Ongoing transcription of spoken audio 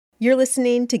You're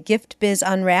listening to Gift Biz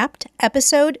Unwrapped,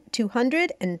 episode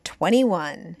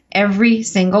 221. Every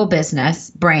single business,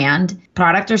 brand,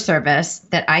 product, or service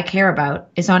that I care about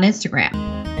is on Instagram.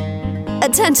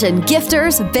 Attention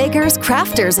gifters, bakers,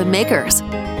 crafters, and makers.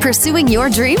 Pursuing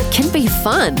your dream can be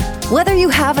fun. Whether you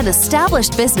have an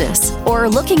established business or are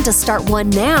looking to start one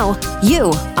now,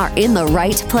 you are in the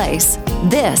right place.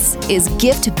 This is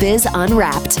Gift Biz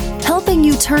Unwrapped, helping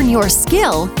you turn your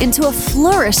skill into a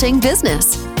flourishing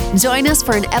business. Join us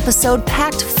for an episode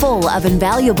packed full of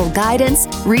invaluable guidance,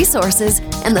 resources,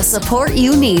 and the support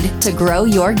you need to grow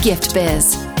your gift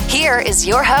biz. Here is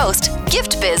your host,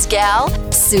 Gift Biz gal,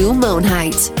 Sue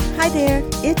Monheit. Hi there,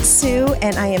 it's Sue,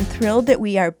 and I am thrilled that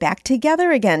we are back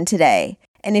together again today.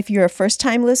 And if you're a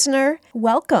first-time listener,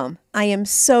 welcome. I am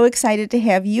so excited to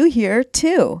have you here,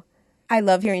 too. I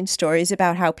love hearing stories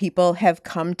about how people have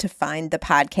come to find the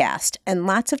podcast, and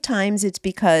lots of times it's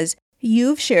because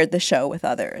you've shared the show with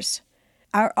others.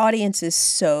 Our audience is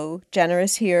so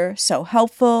generous here, so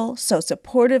helpful, so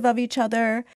supportive of each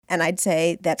other, and I'd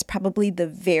say that's probably the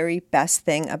very best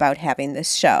thing about having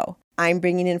this show. I'm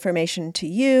bringing information to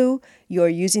you, you're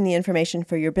using the information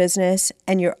for your business,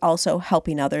 and you're also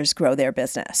helping others grow their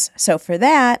business. So for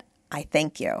that, I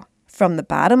thank you from the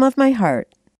bottom of my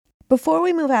heart. Before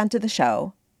we move on to the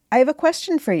show, I have a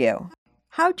question for you.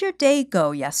 How'd your day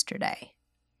go yesterday?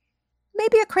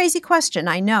 Maybe a crazy question,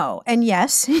 I know. And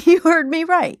yes, you heard me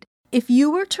right. If you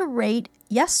were to rate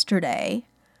yesterday,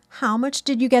 how much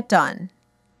did you get done?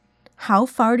 How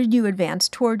far did you advance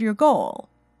toward your goal?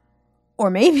 Or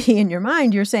maybe in your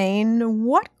mind you're saying,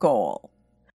 what goal?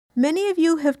 Many of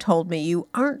you have told me you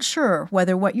aren't sure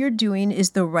whether what you're doing is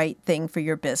the right thing for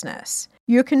your business.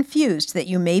 You're confused that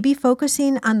you may be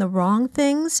focusing on the wrong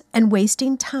things and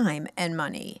wasting time and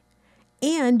money.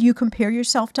 And you compare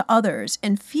yourself to others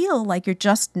and feel like you're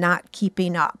just not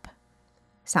keeping up.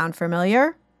 Sound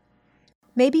familiar?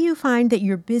 Maybe you find that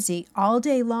you're busy all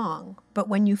day long, but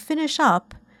when you finish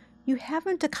up, you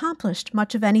haven't accomplished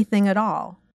much of anything at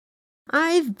all.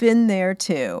 I've been there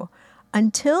too,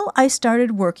 until I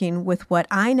started working with what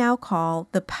I now call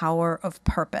the power of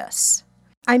purpose.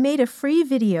 I made a free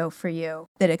video for you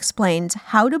that explains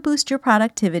how to boost your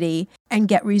productivity and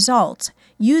get results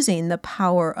using the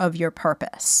power of your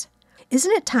purpose.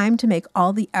 Isn't it time to make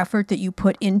all the effort that you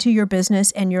put into your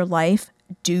business and your life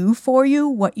do for you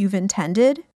what you've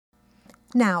intended?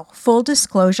 Now, full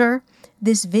disclosure,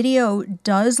 this video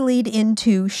does lead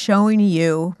into showing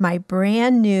you my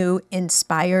brand new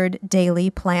Inspired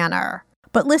Daily Planner.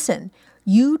 But listen,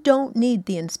 you don't need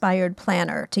the Inspired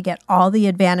Planner to get all the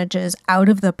advantages out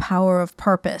of the power of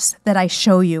purpose that I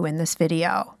show you in this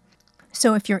video.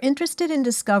 So if you're interested in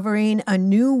discovering a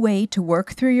new way to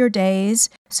work through your days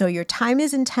so your time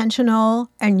is intentional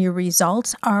and your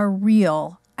results are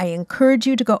real, I encourage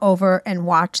you to go over and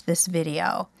watch this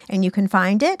video. And you can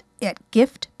find it at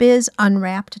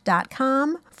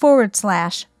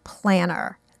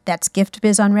giftbizunwrapped.com/planner. That's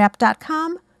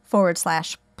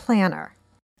giftbizunwrapped.com/planner.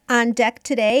 On deck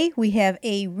today, we have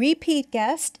a repeat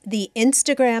guest, the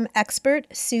Instagram expert,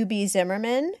 Sue B.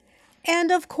 Zimmerman.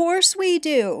 And of course we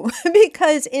do,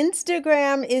 because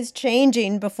Instagram is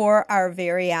changing before our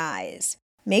very eyes.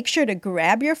 Make sure to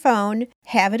grab your phone,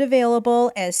 have it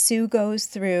available as Sue goes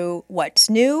through what's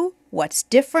new, what's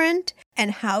different,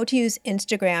 and how to use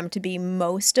Instagram to be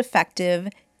most effective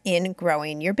in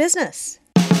growing your business.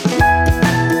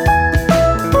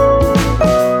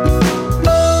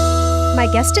 My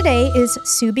guest today is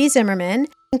Sue B. Zimmerman.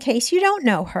 In case you don't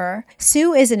know her,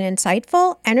 Sue is an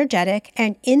insightful, energetic,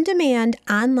 and in-demand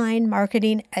online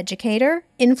marketing educator,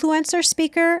 influencer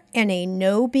speaker, and a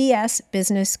no BS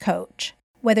business coach.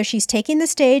 Whether she's taking the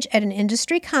stage at an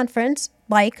industry conference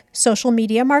like Social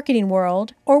Media Marketing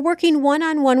World or working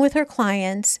one-on-one with her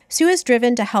clients, Sue is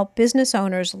driven to help business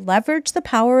owners leverage the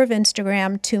power of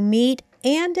Instagram to meet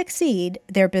and exceed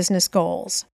their business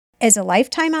goals. As a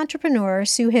lifetime entrepreneur,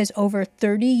 Sue has over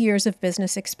 30 years of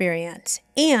business experience,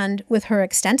 and with her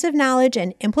extensive knowledge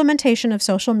and implementation of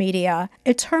social media,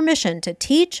 it's her mission to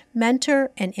teach, mentor,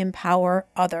 and empower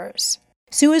others.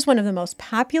 Sue is one of the most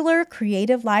popular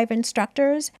creative live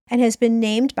instructors and has been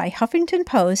named by Huffington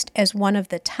Post as one of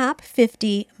the top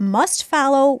 50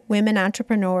 must-follow women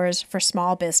entrepreneurs for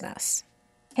small business.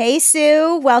 Hey,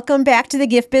 Sue. Welcome back to the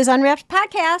Gift Biz Unwrapped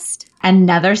podcast.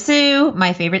 Another Sue,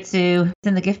 my favorite Sue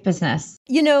in the gift business.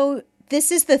 You know,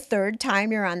 this is the third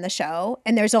time you're on the show,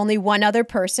 and there's only one other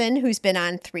person who's been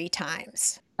on 3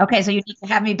 times. Okay, so you need to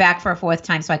have me back for a 4th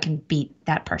time so I can beat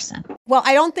that person. Well,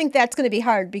 I don't think that's going to be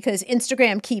hard because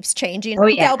Instagram keeps changing. Oh,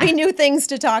 yeah. There'll be new things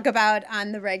to talk about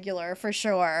on the regular for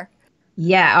sure.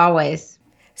 Yeah, always.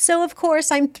 So, of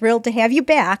course, I'm thrilled to have you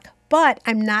back, but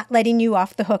I'm not letting you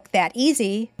off the hook that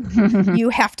easy. You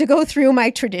have to go through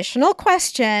my traditional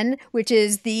question, which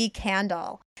is the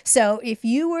candle. So if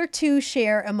you were to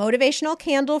share a motivational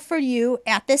candle for you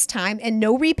at this time, and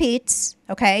no repeats,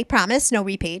 okay? Promise, no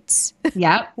repeats.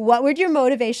 Yep. What would your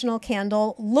motivational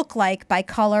candle look like by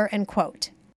color and quote?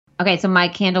 Okay, so my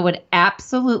candle would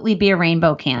absolutely be a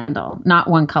rainbow candle. Not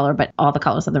one color, but all the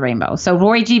colors of the rainbow. So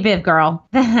Roy G. Biv, girl.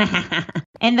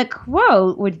 And the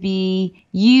quote would be,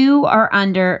 you are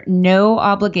under no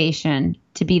obligation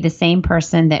to be the same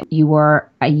person that you were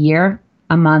a year,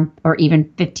 a month, or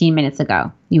even 15 minutes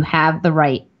ago. You have the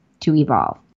right to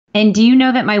evolve. And do you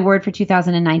know that my word for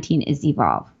 2019 is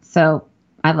evolve? So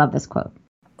I love this quote.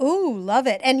 Ooh, love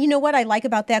it. And you know what I like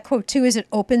about that quote too is it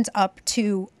opens up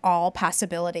to all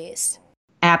possibilities.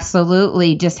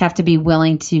 Absolutely. Just have to be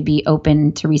willing to be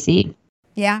open to receive.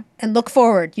 Yeah. And look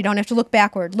forward. You don't have to look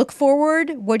backward. Look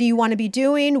forward. What do you want to be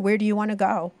doing? Where do you want to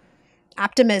go?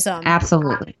 Optimism.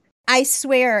 Absolutely. I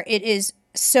swear it is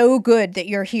so good that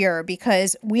you're here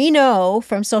because we know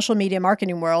from social media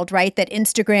marketing world, right, that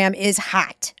Instagram is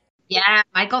hot. Yeah,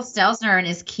 Michael Stelzner in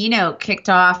his keynote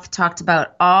talked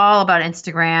about all about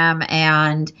Instagram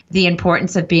and the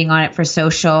importance of being on it for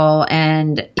social.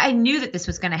 And I knew that this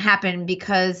was going to happen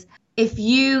because if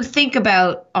you think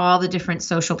about all the different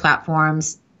social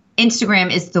platforms, Instagram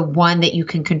is the one that you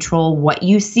can control what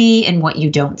you see and what you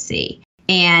don't see.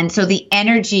 And so the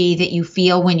energy that you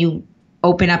feel when you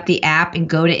open up the app and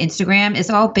go to Instagram is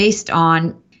all based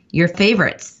on your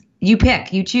favorites. You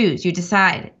pick, you choose, you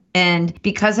decide. And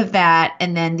because of that,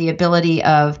 and then the ability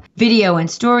of video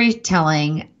and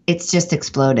storytelling, it's just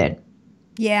exploded.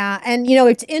 Yeah. And, you know,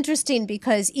 it's interesting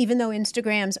because even though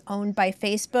Instagram's owned by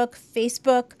Facebook,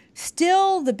 Facebook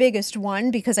still the biggest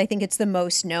one because I think it's the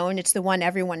most known. It's the one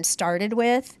everyone started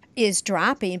with is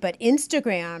dropping, but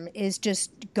Instagram is just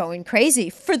going crazy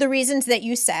for the reasons that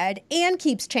you said and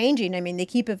keeps changing. I mean, they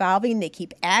keep evolving, they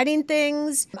keep adding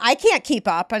things. I can't keep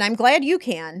up, and I'm glad you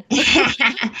can.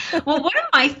 Well, one of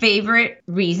my favorite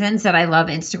reasons that I love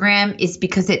Instagram is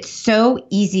because it's so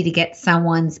easy to get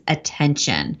someone's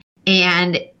attention.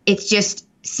 And it's just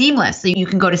seamless. So you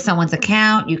can go to someone's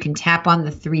account, you can tap on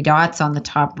the three dots on the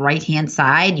top right-hand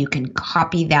side, you can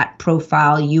copy that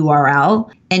profile URL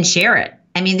and share it.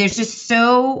 I mean, there's just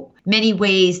so many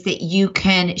ways that you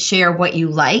can share what you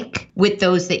like with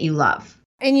those that you love.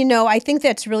 And, you know, I think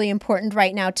that's really important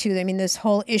right now, too. I mean, this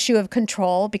whole issue of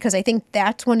control, because I think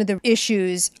that's one of the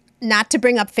issues, not to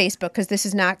bring up Facebook, because this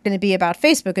is not going to be about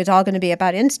Facebook. It's all going to be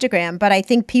about Instagram. But I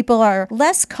think people are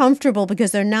less comfortable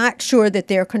because they're not sure that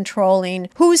they're controlling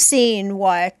who's seeing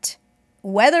what,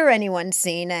 whether anyone's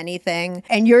seeing anything.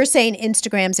 And you're saying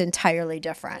Instagram's entirely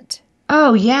different.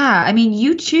 Oh, yeah. I mean,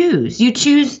 you choose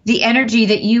the energy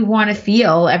that you want to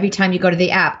feel every time you go to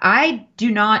the app. I do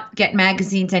not get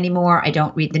magazines anymore. I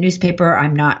don't read the newspaper.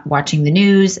 I'm not watching the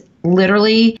news.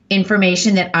 Literally,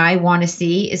 information that I want to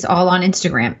see is all on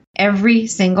Instagram. Every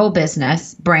single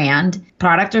business, brand,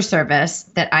 product, or service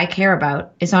that I care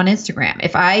about is on Instagram.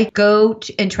 If I go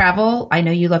and travel, I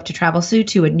know you love to travel, Sue,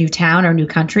 to a new town or new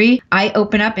country. I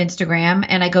open up Instagram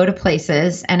and I go to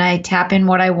places and I tap in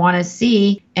what I want to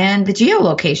see, and the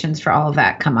geolocations for all of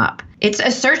that come up. It's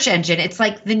a search engine. It's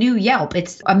like the new Yelp.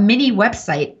 It's a mini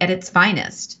website at its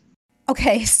finest.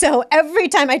 Okay, so every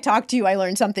time I talk to you, I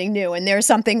learn something new, and there's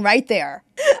something right there.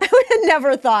 I would have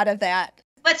never thought of that.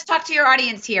 Let's talk to your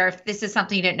audience here if this is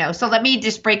something you didn't know. So let me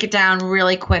just break it down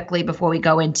really quickly before we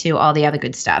go into all the other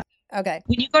good stuff. Okay.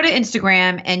 When you go to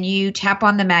Instagram and you tap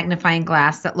on the magnifying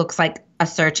glass that looks like a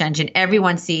search engine,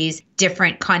 everyone sees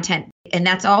different content. And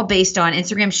that's all based on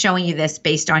Instagram showing you this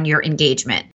based on your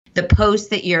engagement. The posts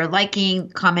that you're liking,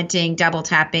 commenting, double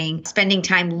tapping, spending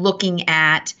time looking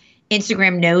at.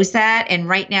 Instagram knows that. And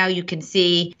right now you can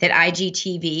see that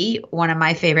IGTV, one of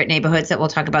my favorite neighborhoods that we'll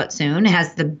talk about soon,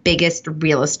 has the biggest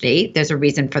real estate. There's a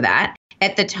reason for that.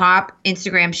 At the top,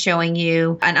 Instagram's showing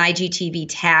you an IGTV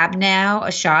tab now,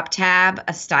 a shop tab,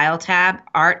 a style tab,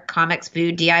 art, comics,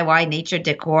 food, DIY, nature,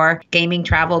 decor, gaming,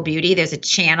 travel, beauty. There's a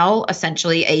channel,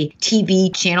 essentially a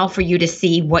TV channel for you to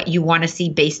see what you want to see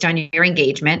based on your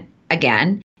engagement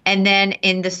again. And then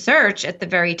in the search at the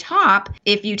very top,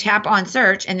 if you tap on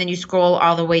search and then you scroll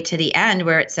all the way to the end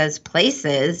where it says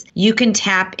places, you can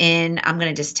tap in, I'm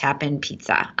going to just tap in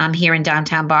pizza. I'm here in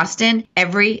downtown Boston.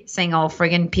 Every single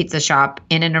friggin' pizza shop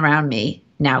in and around me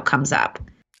now comes up.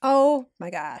 Oh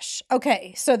my gosh.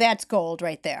 Okay, so that's gold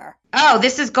right there. Oh,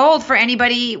 this is gold for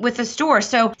anybody with a store.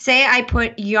 So say I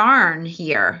put yarn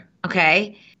here,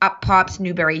 okay? Up pops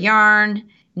Newberry Yarn,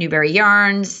 Newberry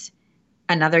Yarns,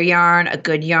 Another Yarn, A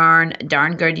Good Yarn,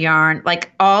 Darn Good Yarn,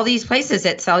 like all these places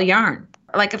that sell yarn.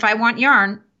 Like if I want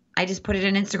yarn, I just put it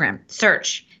in Instagram.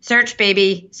 Search,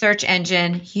 baby, search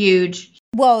engine, huge.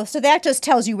 Whoa, so that just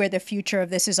tells you where the future of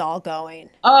this is all going.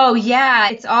 Oh, yeah.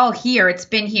 It's all here. It's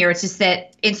been here. It's just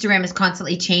that Instagram is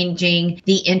constantly changing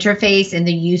the interface and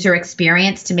the user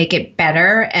experience to make it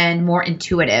better and more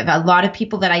intuitive. A lot of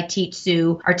people that I teach,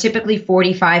 Sue, are typically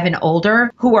 45 and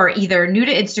older who are either new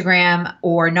to Instagram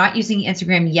or not using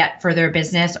Instagram yet for their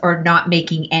business or not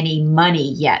making any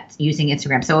money yet using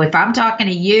Instagram. So if I'm talking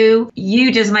to you,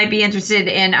 you just might be interested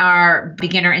in our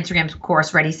beginner Instagram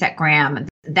course, Ready, Set, Gram.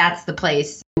 That's the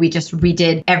place. We just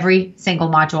redid every single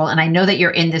module. And I know that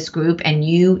you're in this group and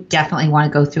you definitely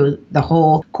want to go through the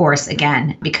whole course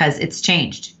again because it's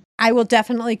changed. I will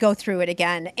definitely go through it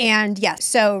again. And yes,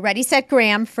 so Ready, Set,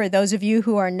 Gram for those of you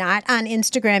who are not on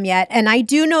Instagram yet. And I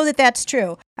do know that that's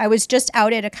true. I was just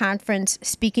out at a conference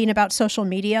speaking about social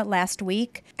media last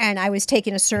week, and I was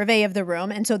taking a survey of the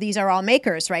room. And so these are all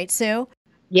makers, right, Sue?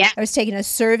 Yeah. I was taking a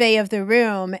survey of the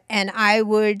room, and I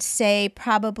would say I'd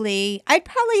probably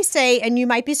say, and you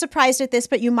might be surprised at this,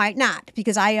 but you might not,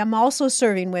 because I am also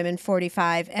serving women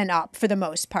 45 and up for the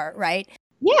most part, right?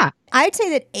 Yeah. I'd say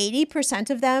that 80%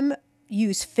 of them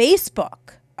use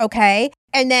Facebook, okay?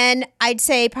 And then I'd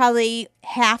say probably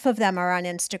half of them are on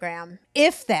Instagram,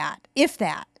 if that.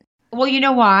 Well, you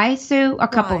know why, Sue? A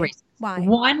couple reasons. Why?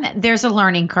 One, there's a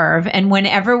learning curve. And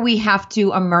whenever we have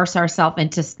to immerse ourselves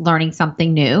into learning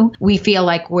something new, we feel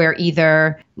like we're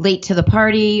either late to the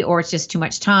party or it's just too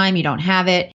much time. You don't have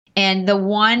it. And the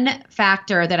one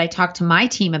factor that I talk to my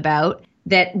team about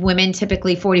that women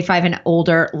typically 45 and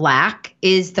older lack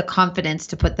is the confidence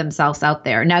to put themselves out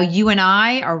there. Now, you and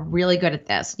I are really good at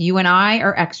this. You and I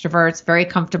are extroverts, very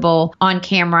comfortable on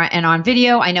camera and on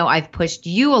video. I know I've pushed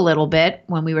you a little bit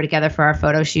when we were together for our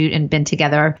photo shoot and been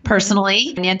together personally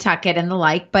in Nantucket and the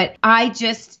like, but I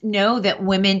just know that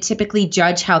women typically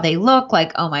judge how they look,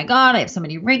 like, oh my God, I have so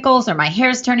many wrinkles or my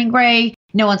hair's turning gray.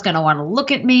 No one's going to want to look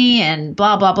at me and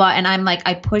blah, blah, blah. And I'm like,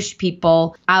 I push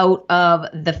people out of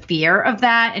the fear of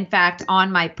that. In fact,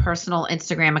 on my personal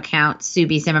Instagram account, Sue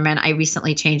B. Zimmerman, I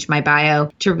recently changed my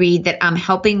bio to read that I'm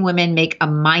helping women make a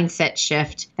mindset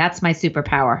shift. That's my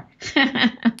superpower.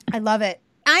 I love it.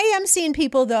 I am seeing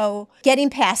people, though,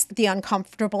 getting past the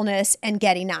uncomfortableness and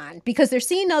getting on because they're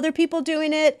seeing other people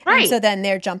doing it. Right. And so then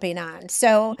they're jumping on.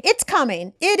 So it's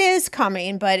coming. It is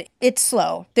coming, but it's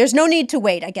slow. There's no need to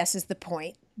wait, I guess, is the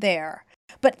point there.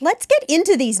 But let's get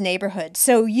into these neighborhoods.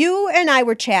 So you and I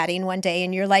were chatting one day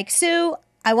and you're like, Sue,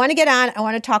 I want to get on. I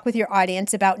want to talk with your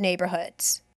audience about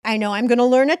neighborhoods. I know I'm going to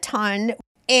learn a ton.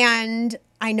 And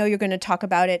I know you're going to talk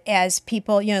about it as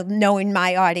people, knowing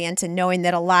my audience and knowing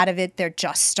that a lot of it, they're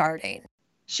just starting.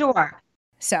 Sure.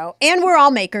 So, and we're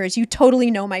all makers. You totally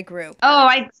know my group. Oh,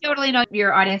 I totally know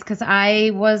your audience because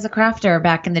I was a crafter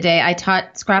back in the day. I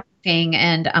taught scrapbooking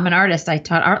and I'm an artist. I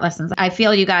taught art lessons. I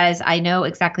feel you guys, I know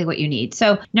exactly what you need.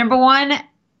 So number one,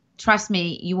 trust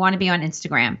me, you want to be on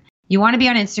Instagram. You want to be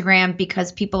on Instagram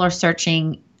because people are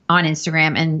searching on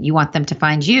Instagram and you want them to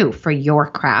find you for your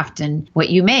craft and what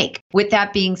you make. With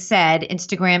that being said,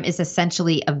 Instagram is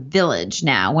essentially a village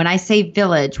now. When I say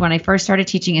village, when I first started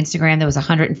teaching Instagram, there was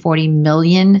 140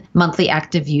 million monthly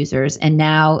active users, and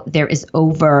now there is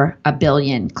over 1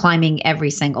 billion, climbing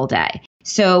every single day.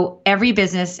 So every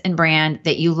business and brand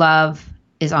that you love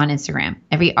is on Instagram.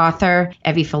 Every author,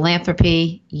 every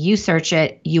philanthropy, you search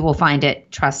it, you will find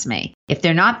it. Trust me. If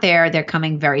they're not there, they're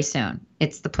coming very soon.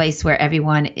 It's the place where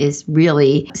everyone is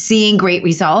really seeing great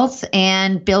results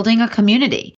and building a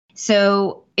community.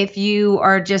 So if you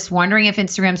are just wondering if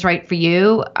Instagram's right for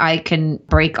you, I can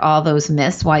break all those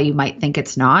myths why you might think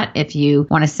it's not. If you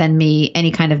want to send me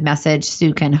any kind of message,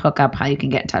 Sue can hook up how you can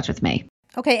get in touch with me.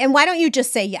 Okay. And why don't you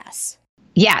just say yes?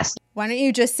 Yes. Why don't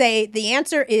you just say the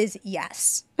answer is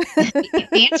yes?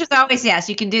 The answer is always yes.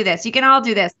 You can do this. You can all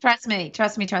do this. Trust me.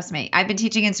 Trust me. Trust me. I've been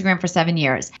teaching Instagram for 7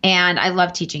 years and I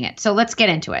love teaching it. So let's get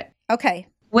into it. Okay.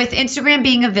 With Instagram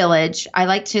being a village, I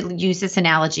like to use this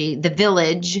analogy. The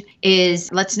village is,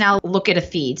 let's now look at a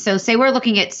feed. So say we're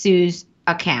looking at Sue's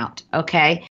account.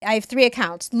 Okay. I have 3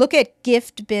 accounts. Look at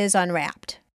Gift Biz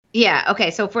Unwrapped. Yeah.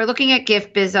 Okay. So if we're looking at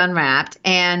Gift Biz Unwrapped,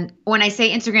 and when I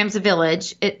say Instagram's a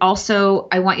village, it also,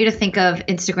 I want you to think of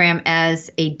Instagram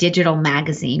as a digital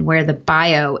magazine where the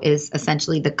bio is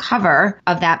essentially the cover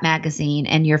of that magazine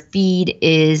and your feed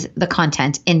is the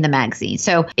content in the magazine.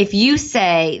 So if you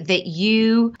say that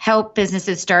you help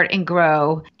businesses start and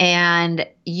grow and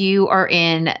you are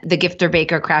in the gifter,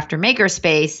 baker, crafter, maker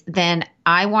space, then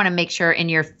I want to make sure in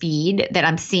your feed that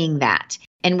I'm seeing that.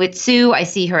 And with Sue, I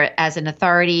see her as an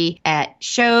authority at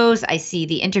shows. I see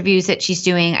the interviews that she's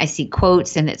doing. I see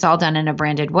quotes, and it's all done in a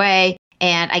branded way.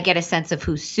 And I get a sense of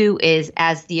who Sue is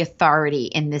as the authority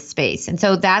in this space. And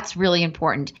so that's really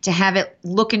important to have it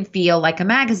look and feel like a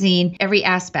magazine, every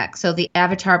aspect. So the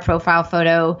avatar profile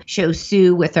photo shows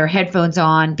Sue with her headphones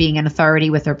on, being an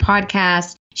authority with her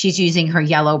podcast. She's using her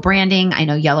yellow branding. I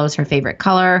know yellow is her favorite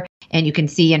color. And you can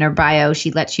see in her bio,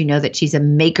 she lets you know that she's a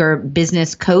maker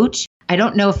business coach. I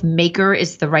don't know if maker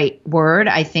is the right word.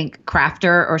 I think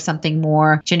crafter or something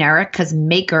more generic, because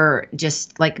maker,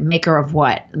 just like maker of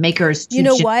what? Makers. You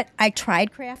know what? I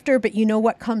tried crafter, but you know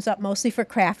what comes up mostly for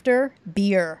crafter?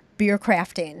 Beer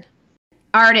crafting.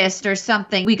 Artist or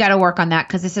something. We got to work on that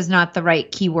because this is not the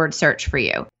right keyword search for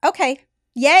you. Okay.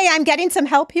 Yay, I'm getting some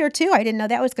help here too. I didn't know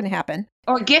that was going to happen.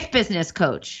 Or gift business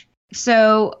coach.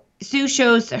 So Sue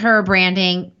shows her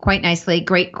branding quite nicely,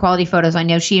 great quality photos. I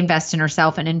know she invests in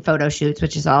herself and in photo shoots,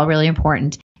 which is all really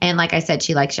important. And like I said,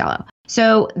 she likes yellow.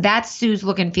 So that's Sue's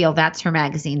look and feel. That's her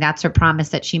magazine. That's her promise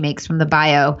that she makes from the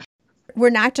bio.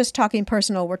 We're not just talking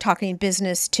personal, we're talking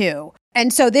business too.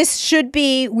 And so this should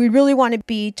be, we really want to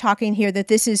be talking here that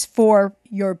this is for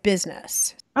your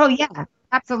business. Oh, yeah.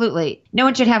 Absolutely. No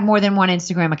one should have more than one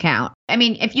Instagram account. I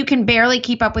mean, if you can barely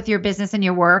keep up with your business and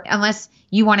your work, unless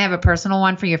you want to have a personal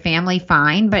one for your family,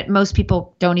 fine. But most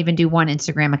people don't even do one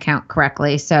Instagram account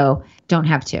correctly. So don't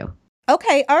have two.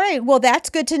 Okay. All right. Well, that's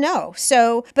good to know.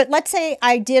 So, but let's say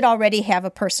I did already have a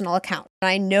personal account.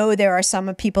 I know there are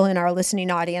some people in our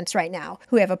listening audience right now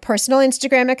who have a personal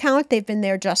Instagram account. They've been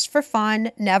there just for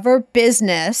fun, never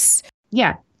business.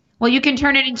 Yeah. Well, you can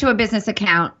turn it into a business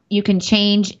account. You can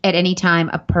change at any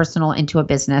time a personal into a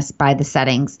business by the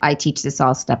settings. I teach this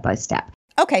all step by step.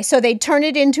 Okay, so they turn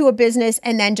it into a business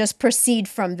and then just proceed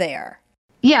from there.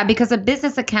 Yeah, because a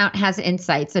business account has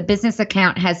insights. A business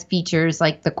account has features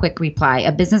like the quick reply.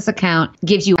 A business account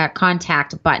gives you a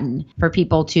contact button for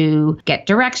people to get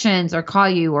directions or call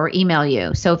you or email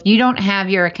you. So if you don't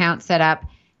have your account set up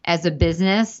as a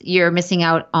business, you're missing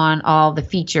out on all the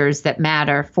features that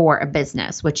matter for a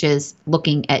business, which is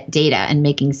looking at data and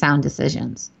making sound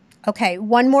decisions. Okay,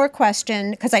 one more question,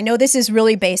 because I know this is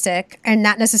really basic and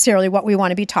not necessarily what we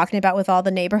want to be talking about with all the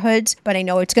neighborhoods, but I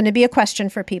know it's going to be a question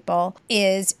for people,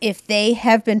 is if they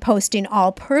have been posting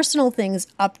all personal things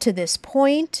up to this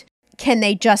point, can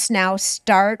they just now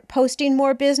start posting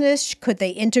more business? Could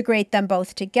they integrate them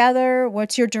both together?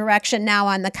 What's your direction now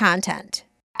on the content?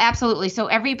 Absolutely. So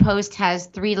every post has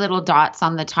 3 little dots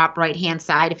on the top right-hand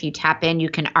side. If you tap in, you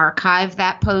can archive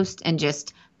that post and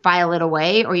just file it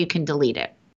away, or you can delete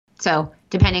it. So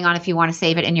depending on if you want to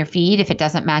save it in your feed, if it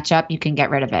doesn't match up, you can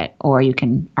get rid of it or you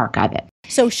can archive it.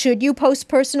 So should you post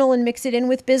personal and mix it in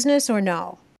with business or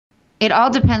no? It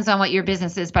all depends on what your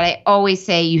business is, but I always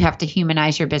say you have to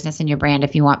humanize your business and your brand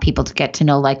if you want people to get to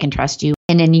know, like, and trust you.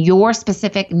 And in your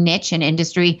specific niche and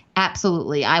industry,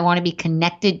 absolutely. I want to be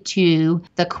connected to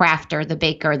the crafter, the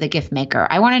baker, the gift maker.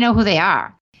 I want to know who they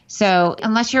are. So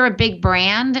unless you're a big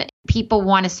brand, people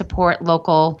want to support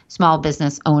local small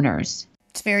business owners.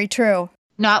 It's very true.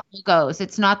 Not logos.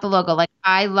 It's not the logo. Like,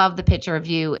 I love the picture of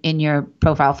you in your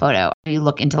profile photo. You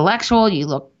look intellectual, you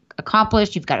look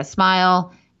accomplished, you've got a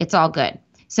smile. It's all good.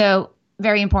 So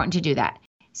very important to do that.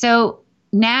 So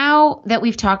now that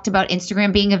we've talked about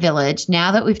Instagram being a village,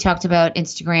 now that we've talked about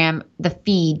Instagram, the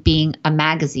feed being a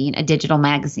magazine, a digital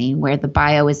magazine, where the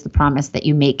bio is the promise that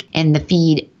you make, and the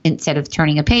feed, instead of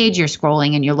turning a page, you're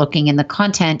scrolling and you're looking, and the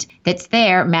content that's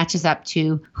there matches up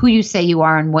to who you say you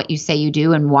are and what you say you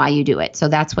do and why you do it. So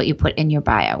that's what you put in your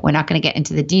bio. We're not going to get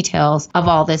into the details of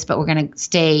all this, but we're going to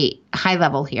stay high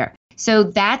level here. So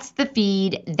that's the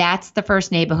feed. That's the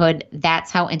first neighborhood.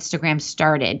 That's how Instagram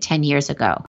started 10 years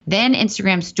ago. Then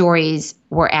Instagram stories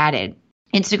were added.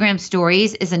 Instagram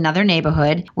stories is another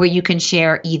neighborhood where you can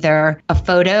share either a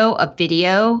photo, a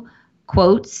video,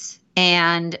 quotes,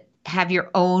 and have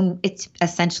your own, it's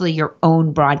essentially your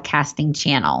own broadcasting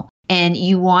channel. And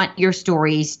you want your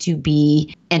stories to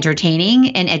be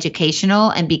entertaining and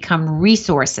educational and become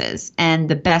resources. And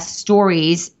the best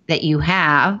stories that you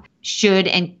have should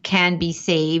and can be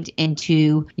saved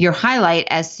into your highlight,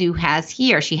 as Sue has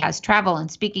here. She has travel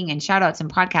and speaking and shout outs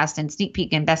and podcast and sneak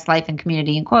peek and best life and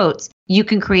community and quotes. You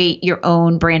can create your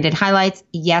own branded highlights.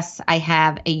 Yes, I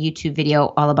have a YouTube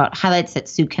video all about highlights that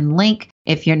Sue can link.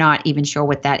 If you're not even sure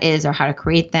what that is or how to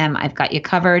create them, I've got you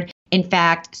covered. In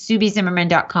fact,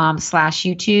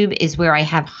 SueBZimmerman.com/YouTube is where I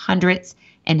have hundreds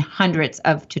and hundreds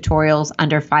of tutorials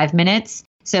under 5 minutes.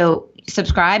 So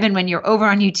subscribe, and when you're over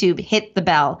on YouTube, hit the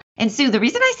bell. And Sue, the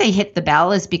reason I say hit the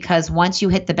bell is because once you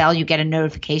hit the bell, you get a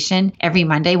notification every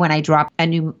Monday when I drop a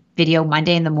new video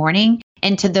Monday in the morning.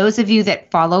 And to those of you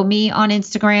that follow me on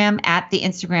Instagram at the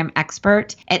Instagram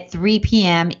expert at 3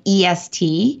 p.m.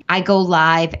 EST, I go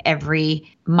live every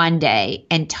Monday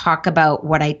and talk about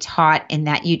what I taught in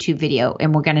that YouTube video.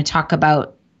 And we're going to talk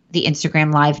about the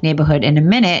Instagram Live neighborhood in a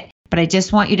minute. But I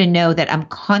just want you to know that I'm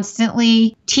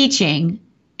constantly teaching,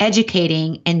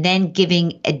 educating, and then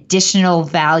giving additional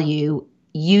value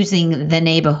using the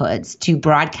neighborhoods to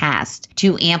broadcast,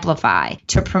 to amplify,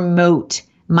 to promote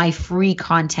my free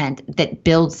content that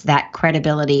builds that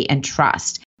credibility and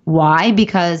trust. Why?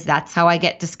 Because that's how I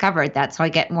get discovered. That's how I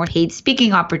get more paid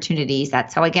speaking opportunities.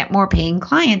 That's how I get more paying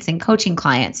clients and coaching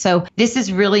clients. So this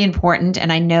is really important.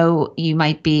 And I know you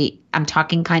might be, I'm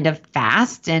talking kind of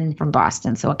fast and from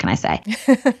Boston. So what can I say?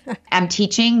 I'm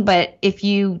teaching, but if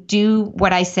you do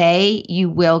what I say, you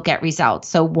will get results.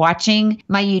 So watching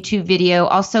my YouTube video,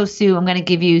 also Sue, I'm going to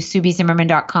give you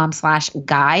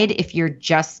SueBZimmerman.com/guide. If you're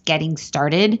just getting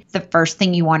started, the first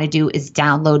thing you want to do is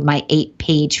download my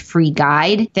 8-page free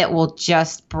guide that will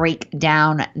just break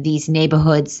down these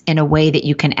neighborhoods in a way that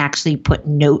you can actually put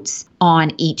notes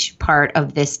on each part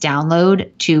of this download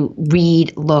to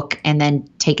read, look, and then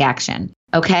take action.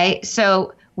 Okay,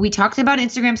 so we talked about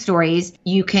Instagram stories.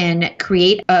 You can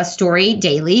create a story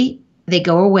daily. They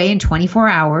go away in 24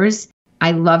 hours. I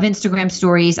love Instagram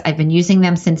stories. I've been using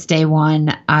them since day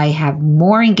one. I have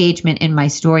more engagement in my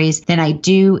stories than I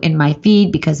do in my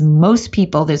feed because most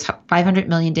people, there's 500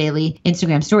 million daily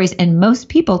Instagram stories, and most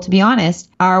people, to be honest,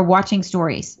 are watching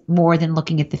stories more than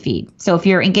looking at the feed. So if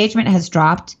your engagement has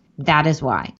dropped, that is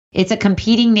why. It's a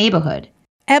competing neighborhood.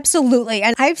 Absolutely.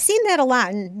 And I've seen that a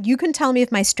lot. And you can tell me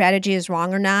if my strategy is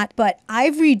wrong or not, but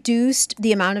I've reduced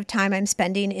the amount of time I'm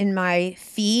spending in my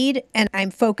feed and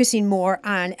I'm focusing more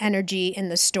on energy in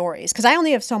the stories because I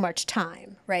only have so much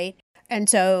time, right? And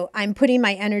so I'm putting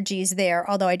my energies there,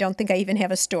 although I don't think I even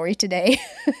have a story today.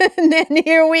 And then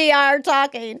here we are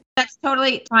talking. That's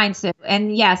totally fine, Sue.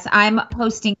 And yes, I'm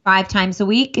posting 5 times a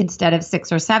week instead of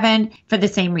 6 or 7 for the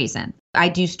same reason. I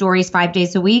do stories 5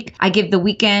 days a week. I give the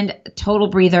weekend a total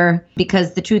breather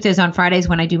because the truth is on Fridays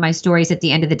when I do my stories at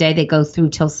the end of the day, they go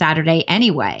through till Saturday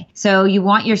anyway. So you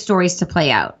want your stories to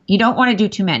play out. You don't want to do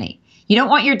too many. You don't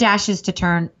want your dashes to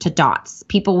turn to dots.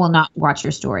 People will not watch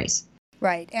your stories.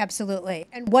 Right, absolutely.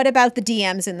 And what about the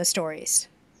DMs in the stories?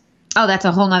 Oh, that's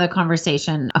a whole nother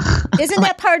conversation. Isn't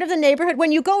that part of the neighborhood?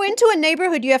 When you go into a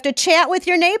neighborhood, you have to chat with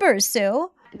your neighbors, Sue.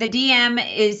 The DM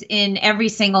is in every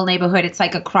single neighborhood. It's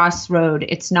like a crossroad.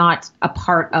 It's not a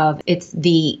part of, it's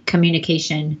the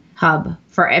communication hub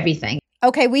for everything.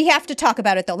 Okay, we have to talk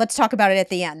about it though. Let's talk about it at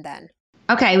the end then.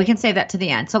 Okay, we can save that to the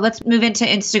end. So let's move into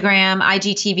Instagram,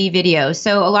 IGTV videos.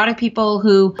 So a lot of people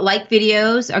who like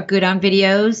videos, are good on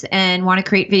videos, and want to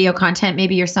create video content.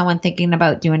 Maybe you're someone thinking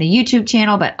about doing a YouTube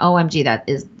channel, but OMG, that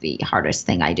is the hardest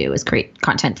thing I do is create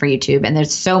content for YouTube. And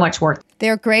there's so much work.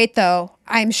 They're great though.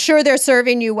 I'm sure they're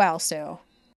serving you well, Sue.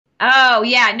 Oh,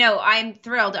 yeah. No, I'm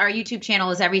thrilled. Our YouTube channel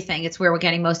is everything. It's where we're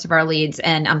getting most of our leads,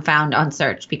 and I'm found on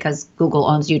search because Google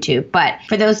owns YouTube. But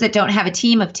for those that don't have a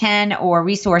team of 10 or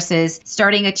resources,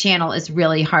 starting a channel is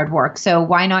really hard work. So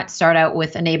why not start out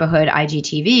with a neighborhood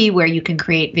IGTV where you can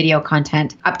create video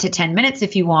content up to 10 minutes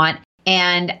if you want.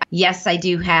 And yes, I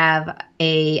do have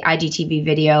a IGTV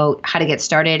video, how to get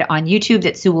started on YouTube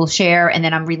that Sue will share. And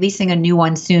then I'm releasing a new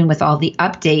one soon with all the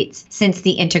updates since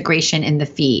the integration in the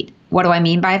feed. What do I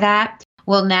mean by that?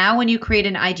 Well, now when you create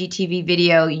an IGTV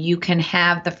video, you can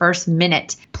have the first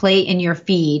minute play in your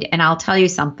feed. And I'll tell you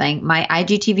something, my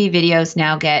IGTV videos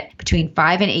now get between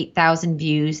 5,000 and 8,000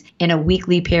 views in a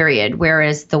weekly period,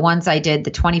 whereas the ones I did,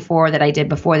 the 24 that I did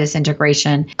before this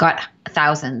integration, got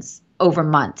thousands over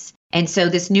months. And so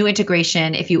this new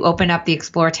integration, if you open up the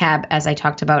Explore tab, as I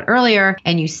talked about earlier,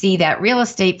 and you see that real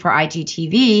estate for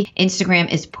IGTV, Instagram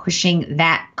is pushing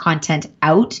that content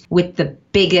out with the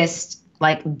biggest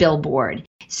like billboard.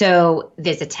 So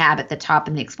there's a tab at the top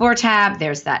in the Explore tab.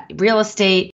 There's that real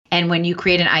estate. And when you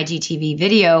create an IGTV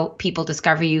video, people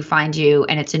discover you, find you,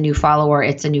 and it's a new follower.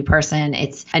 It's a new person.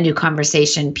 It's a new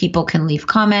conversation. People can leave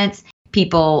comments.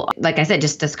 People, like I said,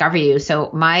 just discover you. So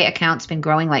my account's been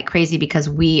growing like crazy because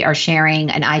we are sharing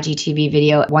an IGTV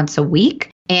video once a week,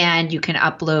 and you can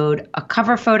upload a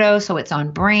cover photo so it's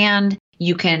on brand.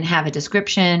 You can have a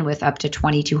description with up to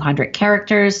 2,200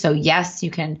 characters. So yes,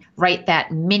 you can write that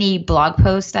mini blog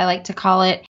post, I like to call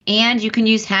it. And you can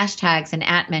use hashtags and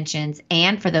 @mentions.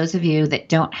 And for those of you that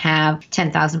don't have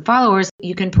 10,000 followers,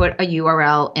 you can put a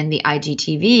URL in the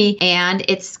IGTV and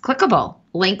it's clickable.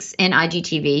 Links in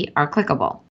IGTV are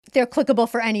clickable. They're clickable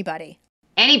for anybody.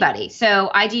 Anybody. So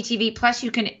IGTV, plus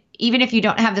you can, even if you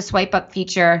don't have the swipe up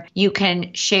feature, you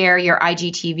can share your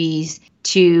IGTVs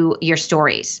to your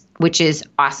stories, which is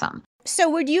awesome. So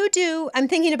would you I'm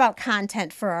thinking about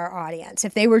content for our audience.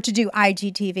 If they were to do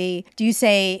IGTV, do you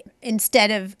say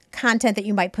instead of content that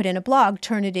you might put in a blog,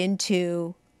 turn it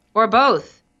into... Or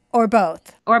both. Or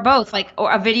both. Or both, like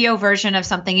or a video version of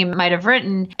something you might have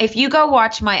written. If you go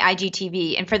watch my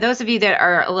IGTV, and for those of you that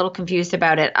are a little confused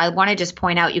about it, I want to just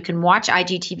point out you can watch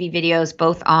IGTV videos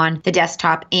both on the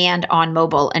desktop and on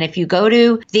mobile. And if you go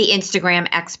to the Instagram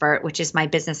Expert, which is my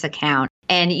business account,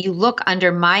 and you look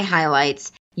under my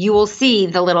highlights, you will see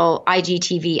the little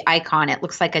IGTV icon. It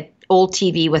looks like an old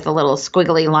TV with a little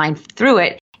squiggly line through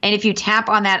it. And if you tap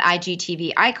on that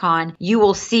IGTV icon, you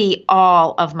will see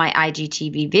all of my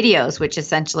IGTV videos, which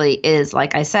essentially is,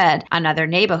 like I said, another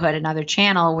neighborhood, another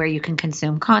channel where you can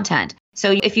consume content.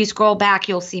 So if you scroll back,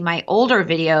 you'll see my older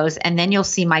videos, and then you'll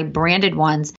see my branded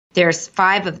ones. There's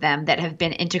 5 of them that have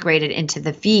been integrated into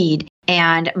the feed.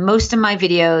 And most of my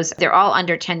videos, they're all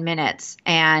under 10 minutes.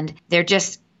 And they're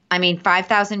just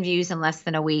 5,000 views in less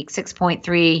than a week,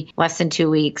 6.3 less than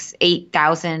 2 weeks,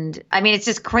 8,000. It's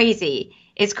just crazy.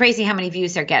 It's crazy how many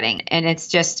views they're getting. And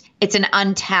it's an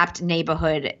untapped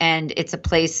neighborhood. And it's a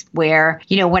place where,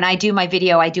 when I do my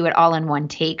video, I do it all in one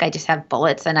take. I just have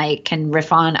bullets and I can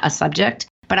riff on a subject.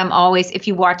 But I'm always, if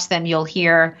you watch them, you'll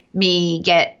hear me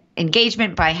get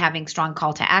engagement by having strong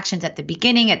call to actions at the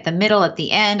beginning, at the middle, at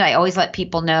the end. I always let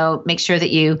people know, make sure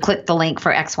that you click the link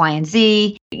for X, Y, and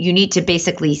Z. You need to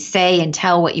basically say and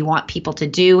tell what you want people to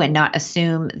do and not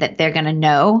assume that they're going to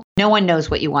know. No one knows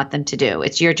what you want them to do.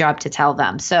 It's your job to tell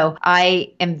them. So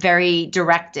I am very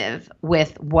directive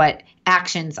with what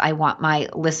actions I want my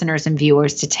listeners and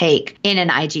viewers to take in an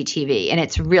IGTV. And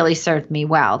it's really served me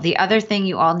well. The other thing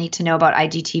you all need to know about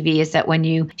IGTV is that when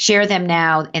you share them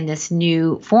now in this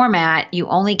new format, you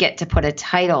only get to put a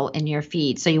title in your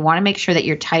feed. So you want to make sure that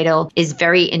your title is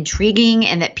very intriguing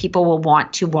and that people will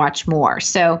want to watch more.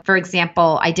 So for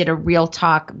example, I did a real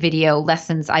talk video,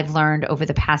 lessons I've learned over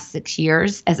the past 6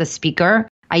 years as a speaker.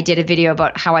 I did a video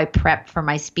about how I prep for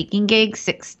my speaking gig,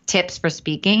 6 tips for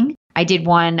speaking. I did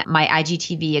one, my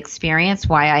IGTV experience,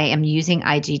 why I am using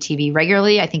IGTV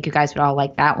regularly. I think you guys would all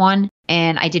like that one.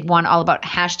 And I did one all about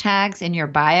hashtags in your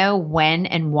bio, when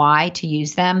and why to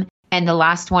use them. And the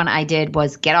last one I did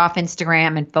was get off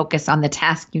Instagram and focus on the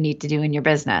task you need to do in your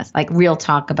business. Like real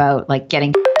talk about like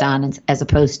getting done as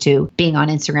opposed to being on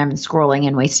Instagram and scrolling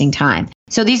and wasting time.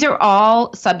 So these are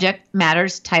all subject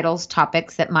matters, titles,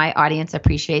 topics that my audience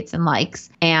appreciates and likes.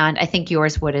 And I think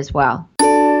yours would as well.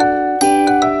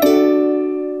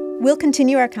 We'll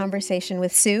continue our conversation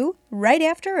with Sue right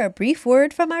after a brief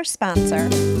word from our sponsor.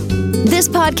 This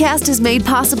podcast is made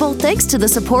possible thanks to the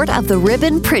support of the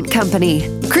Ribbon Print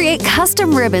Company. Create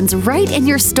custom ribbons right in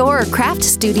your store or craft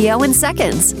studio in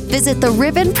seconds. Visit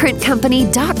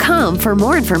theribbonprintcompany.com for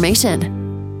more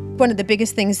information. One of the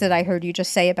biggest things that I heard you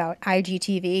just say about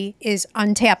IGTV is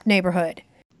untapped neighborhood.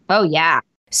 Oh, yeah.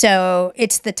 So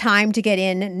it's the time to get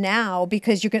in now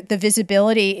because the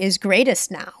visibility is greatest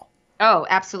now. Oh,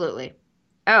 absolutely.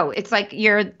 Oh, it's like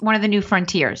you're one of the new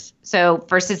frontiers. So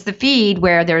versus the feed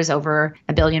where there's over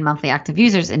 1 billion monthly active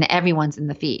users and everyone's in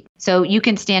the feed. So you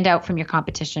can stand out from your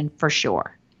competition for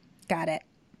sure. Got it.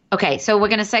 Okay, so we're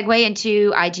going to segue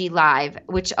into IG Live,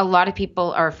 which a lot of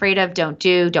people are afraid of, don't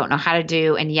know how to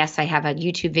do. And yes, I have a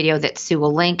YouTube video that Sue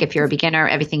will link if you're a beginner,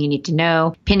 everything you need to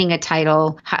know, pinning a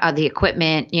title, the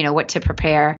equipment, what to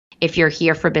prepare. If you're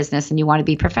here for business and you want to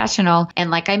be professional. And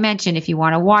like I mentioned, if you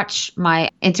want to watch my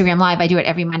Instagram Live, I do it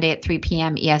every Monday at 3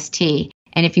 p.m. EST.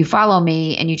 And if you follow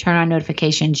me and you turn on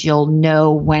notifications, you'll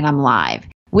know when I'm live.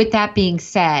 With that being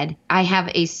said, I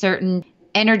have a certain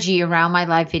energy around my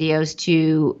live videos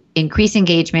to increase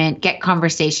engagement, get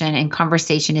conversation, and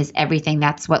conversation is everything.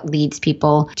 That's what leads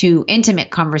people to intimate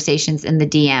conversations in the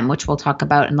DM, which we'll talk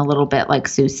about in a little bit, like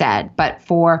Sue said. But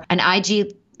for an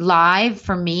IG Live,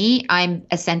 for me, I'm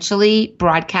essentially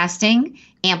broadcasting,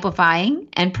 amplifying,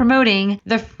 and promoting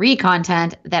the free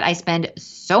content that I spend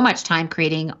so much time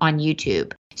creating on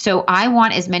YouTube. So I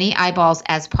want as many eyeballs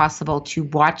as possible to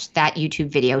watch that YouTube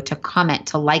video, to comment,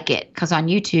 to like it. Because on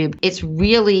YouTube, it's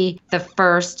really the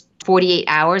first 48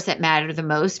 hours that matter the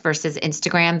most versus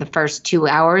Instagram, the first 2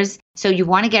 hours. So you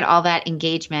want to get all that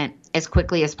engagement as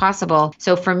quickly as possible.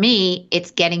 So for me,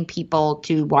 it's getting people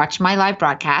to watch my live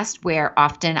broadcast where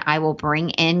often I will bring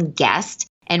in guests.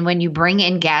 And when you bring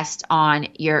in guests on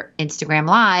your Instagram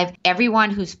Live,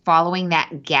 everyone who's following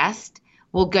that guest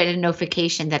will get a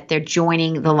notification that they're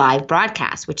joining the live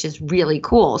broadcast, which is really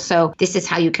cool. So this is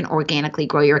how you can organically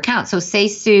grow your account. So say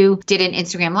Sue did an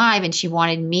Instagram Live and she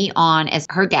wanted me on as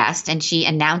her guest and she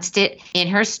announced it in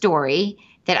her story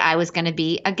that I was going to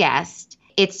be a guest.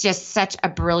 It's just such a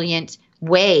brilliant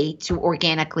way to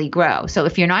organically grow. So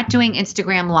if you're not doing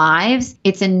Instagram lives,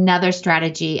 it's another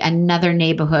strategy, another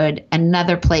neighborhood,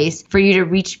 another place for you to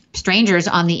reach strangers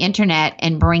on the internet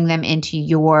and bring them into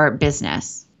your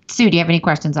business. Sue, do you have any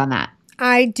questions on that?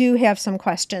 I do have some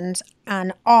questions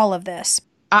on all of this.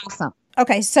 Awesome.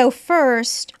 Okay, so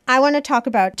first, I want to talk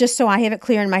about, just so I have it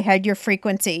clear in my head, your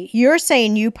frequency. You're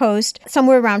saying you post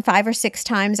somewhere around 5 or 6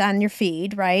 times on your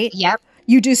feed, right? Yep.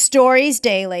 You do stories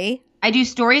daily. I do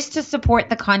stories to support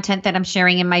the content that I'm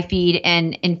sharing in my feed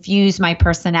and infuse my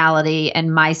personality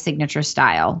and my signature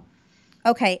style.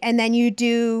 Okay, and then you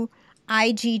do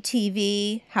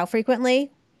IGTV how frequently?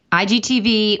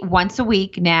 IGTV once a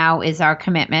week now is our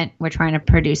commitment. We're trying to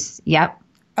produce, yep.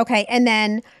 Okay, and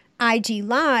then IG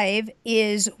Live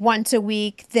is once a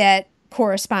week that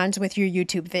corresponds with your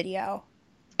YouTube video.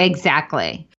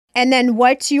 Exactly. And then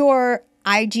what's your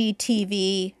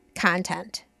IGTV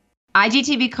content?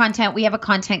 IGTV content, we have a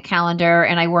content calendar,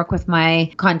 and I work with my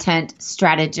content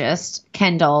strategist,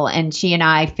 Kendall, and she and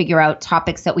I figure out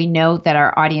topics that we know that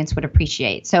our audience would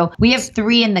appreciate. So we have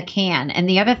 3 in the can. And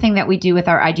the other thing that we do with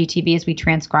our IGTV is we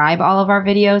transcribe all of our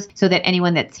videos so that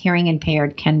anyone that's hearing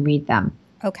impaired can read them.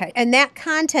 Okay. And that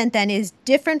content then is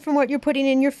different from what you're putting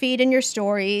in your feed and your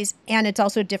stories, and it's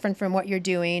also different from what you're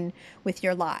doing with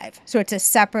your live. So it's a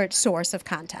separate source of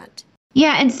content.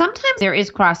 Yeah, and sometimes there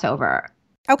is crossover.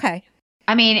 Okay.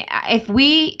 I mean, if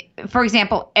we, for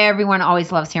example, everyone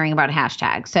always loves hearing about a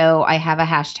hashtag. So I have a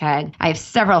hashtag. I have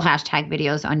several hashtag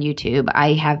videos on YouTube.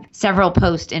 I have several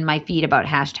posts in my feed about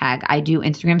hashtag. I do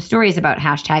Instagram stories about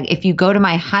hashtag. If you go to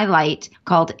my highlight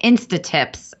called Insta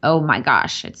Tips, oh my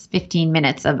gosh, it's 15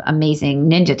 minutes of amazing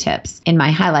ninja tips in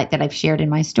my highlight that I've shared in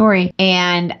my story.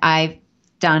 And I've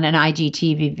done an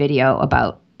IGTV video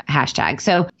about hashtag.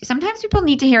 So sometimes people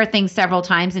need to hear things several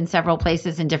times in several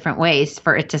places in different ways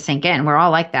for it to sink in. We're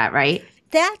all like that, right?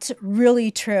 That's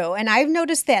really true. And I've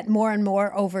noticed that more and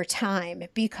more over time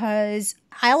because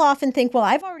I'll often think, well,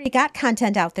 I've already got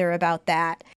content out there about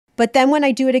that. But then when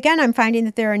I do it again, I'm finding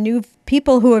that there are new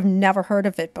people who have never heard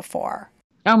of it before.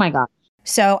 Oh my God.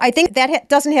 So I think that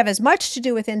doesn't have as much to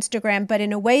do with Instagram, but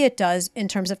in a way it does in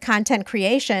terms of content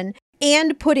creation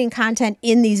and putting content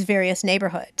in these various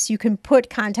neighborhoods. You can put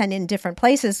content in different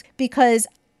places because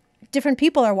different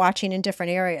people are watching in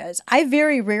different areas. I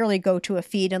very rarely go to a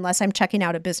feed unless I'm checking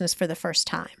out a business for the first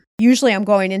time. Usually I'm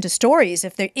going into stories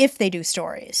if they do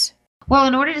stories. Well,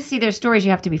 in order to see their stories,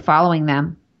 you have to be following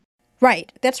them.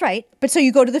 Right, that's right. But so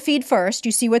you go to the feed first,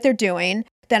 you see what they're doing,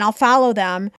 then I'll follow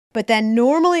them. But then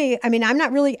normally, I mean, I'm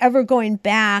not really ever going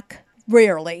back,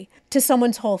 rarely, to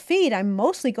someone's whole feed. I'm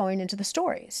mostly going into the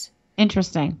stories.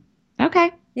 Interesting.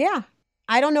 Okay. Yeah.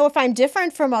 I don't know if I'm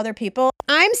different from other people.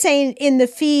 I'm saying in the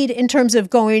feed in terms of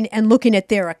going and looking at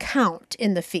their account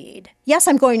in the feed. Yes,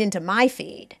 I'm going into my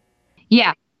feed.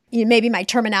 Yeah. Maybe my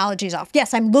terminology is off.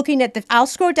 Yes, I'm looking at I'll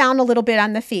scroll down a little bit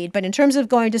on the feed, but in terms of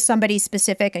going to somebody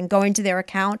specific and going to their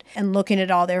account and looking at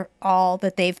all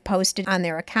that they've posted on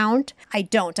their account, I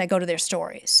don't. I go to their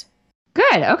stories.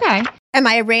 Good. Okay. Am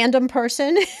I a random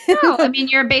person? No, I mean,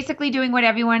 you're basically doing what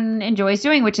everyone enjoys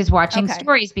doing, which is watching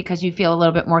stories because you feel a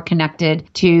little bit more connected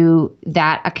to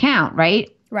that account, right?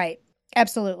 Right.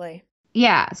 Absolutely.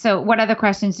 Yeah. So what other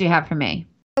questions do you have for me?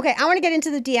 Okay. I want to get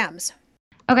into the DMs.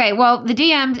 Okay. Well, the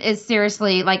DMs is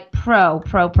seriously like pro.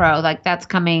 Like that's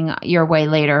coming your way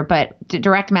later. But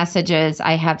direct messages,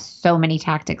 I have so many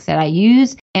tactics that I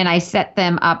use and I set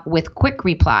them up with quick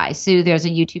reply. So there's a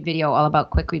YouTube video all about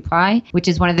quick reply, which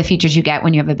is one of the features you get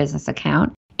when you have a business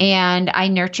account. And I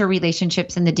nurture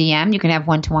relationships in the DM. You can have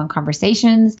one-to-one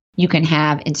conversations. You can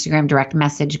have Instagram direct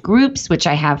message groups, which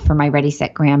I have for my Ready,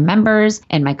 Set, Graham members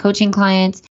and my coaching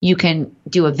clients. You can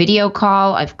do a video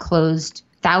call. I've closed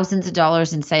thousands of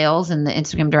dollars in sales in the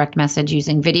Instagram direct message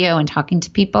using video and talking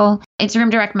to people. Instagram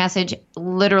direct message,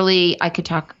 literally, I could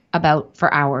talk about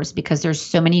for hours because there's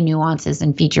so many nuances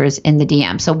and features in the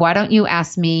DM. So why don't you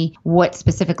ask me what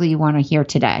specifically you want to hear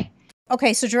today?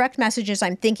 Okay, so direct messages,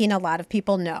 I'm thinking a lot of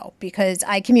people know because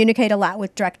I communicate a lot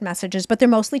with direct messages, but they're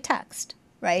mostly text,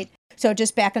 right? So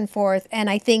just back and forth. And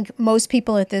I think most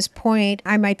people at this point,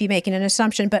 I might be making an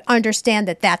assumption, but understand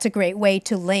that that's a great way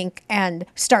to link and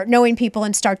start knowing people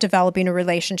and start developing a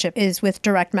relationship is with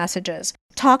direct messages.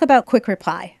 Talk about quick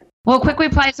reply. Well, quick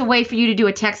reply is a way for you to do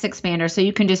a text expander. So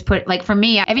you can just put, like for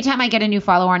me, every time I get a new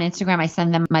follower on Instagram, I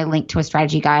send them my link to a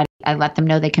strategy guide. I let them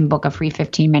know they can book a free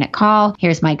 15-minute call.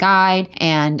 Here's my guide.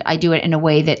 And I do it in a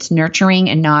way that's nurturing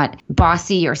and not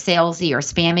bossy or salesy or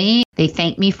spammy. they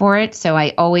thank me for it. So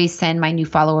I always send my new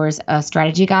followers a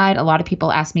strategy guide. A lot of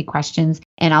people ask me questions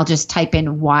and I'll just type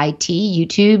in YT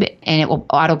YouTube and it will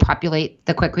auto-populate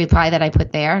the quick reply that I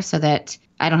put there so that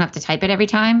I don't have to type it every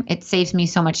time. It saves me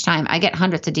so much time. I get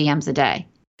hundreds of DMs a day.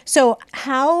 So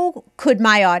how could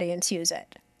my audience use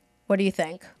it? What do you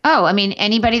think? Oh, I mean,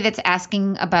 anybody that's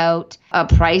asking about a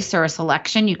price or a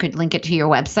selection, you could link it to your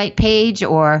website page.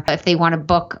 Or if they want to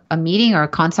book a meeting or a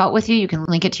consult with you, you can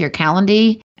link it to your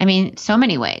Calendly. I mean, so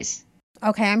many ways.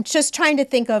 Okay, I'm just trying to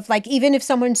think of like, even if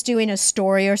someone's doing a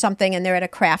story or something and they're at a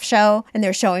craft show and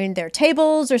they're showing their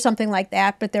tables or something like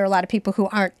that, but there are a lot of people who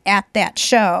aren't at that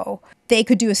show, they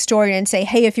could do a story and say,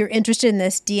 hey, if you're interested in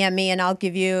this, DM me and I'll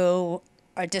give you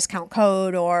a discount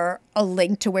code or a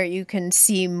link to where you can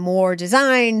see more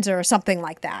designs or something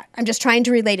like that. I'm just trying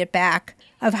to relate it back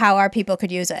of how our people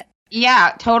could use it.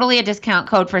 Yeah, totally. A discount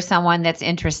code for someone that's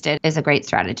interested is a great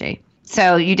strategy.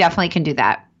 So you definitely can do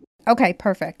that. Okay,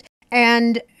 perfect.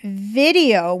 And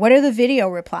video, what are the video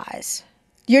replies?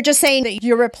 You're just saying that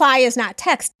your reply is not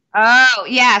text. Oh,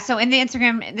 yeah. So in the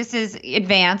Instagram, this is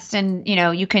advanced and,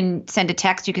 you can send a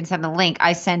text, you can send the link.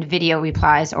 I send video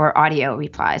replies or audio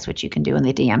replies, which you can do in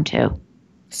the DM too.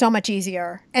 So much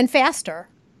easier and faster.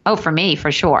 Oh, for me,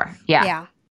 for sure. Yeah. Yeah.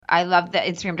 I love the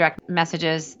Instagram direct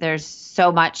messages. There's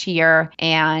so much here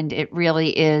and it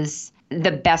really is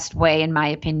the best way, in my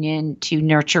opinion, to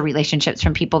nurture relationships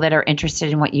from people that are interested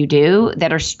in what you do,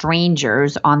 that are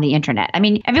strangers on the internet. I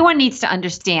mean, everyone needs to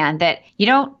understand that you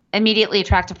don't immediately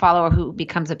attract a follower who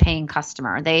becomes a paying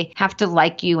customer. They have to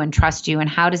like you and trust you. And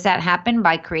how does that happen?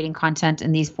 By creating content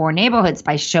in these 4 neighborhoods,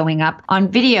 by showing up on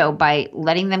video, by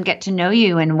letting them get to know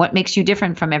you and what makes you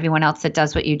different from everyone else that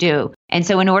does what you do. And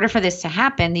so in order for this to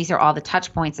happen, these are all the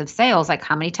touch points of sales. Like,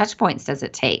 how many touch points does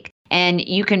it take? And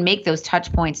you can make those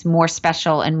touch points more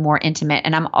special and more intimate.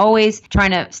 And I'm always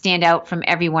trying to stand out from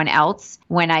everyone else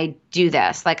when I do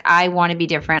this. Like, I want to be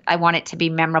different. I want it to be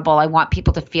memorable. I want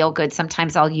people to feel good.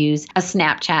 Sometimes I'll use a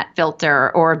Snapchat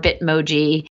filter or a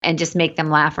Bitmoji and just make them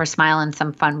laugh or smile in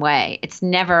some fun way. It's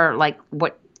never like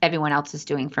what everyone else is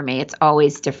doing for me. It's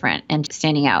always different and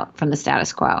standing out from the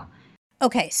status quo.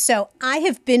 Okay, so I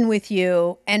have been with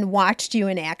you and watched you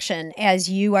in action as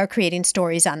you are creating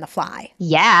stories on the fly.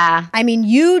 Yeah. I mean,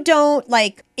 you don't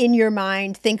like in your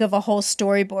mind think of a whole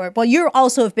storyboard. Well, you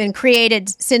also have been created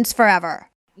since forever.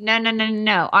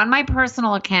 No. On my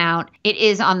personal account, it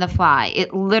is on the fly.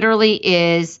 It literally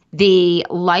is the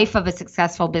life of a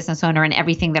successful business owner and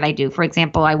everything that I do. For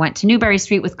example, I went to Newbury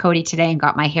Street with Cody today and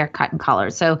got my hair cut and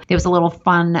colored. So there was a little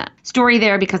fun story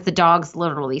there because the dogs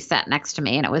literally sat next to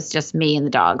me and it was just me and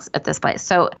the dogs at this place.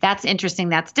 So that's interesting.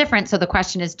 That's different. So the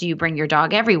question is, do you bring your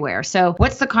dog everywhere? So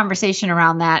what's the conversation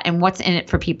around that and what's in it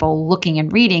for people looking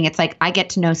and reading? It's like, I get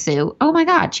to know Sue. Oh my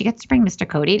God, she gets to bring Mr.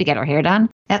 Cody to get her hair done.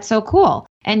 That's so cool.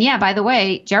 And yeah, by the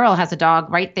way, Gerald has a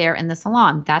dog right there in the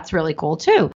salon. That's really cool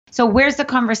too. So where's the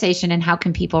conversation and how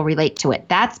can people relate to it?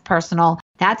 That's personal.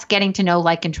 That's getting to know,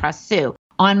 like, and trust Sue.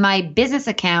 On my business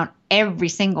account, every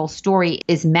single story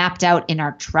is mapped out in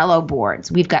our Trello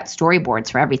boards. We've got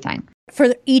storyboards for everything.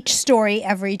 For each story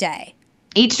every day.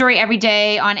 Each story every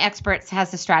day on Experts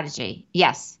has a strategy.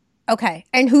 Yes. Okay.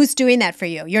 And who's doing that for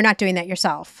you? You're not doing that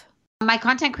yourself. My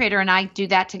content creator and I do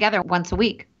that together once a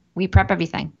week. We prep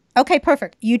everything. Okay,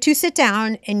 perfect. You two sit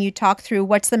down and you talk through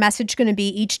what's the message going to be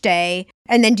each day.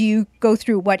 And then do you go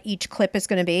through what each clip is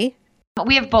going to be?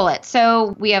 We have bullets.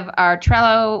 So we have our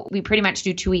Trello. We pretty much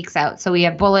do 2 weeks out. So we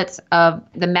have bullets of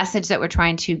the message that we're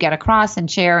trying to get across and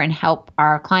share and help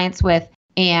our clients with.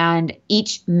 And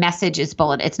each message is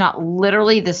bullet. It's not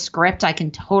literally the script. I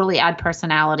can totally add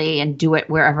personality and do it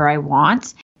wherever I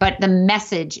want. But the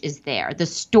message is there. The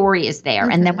story is there.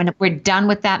 Mm-hmm. And then when we're done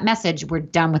with that message, we're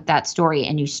done with that story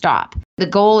and you stop. The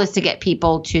goal is to get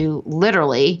people to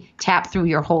literally tap through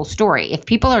your whole story. If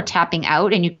people are tapping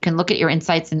out, and you can look at your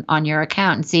insights on your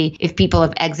account and see if people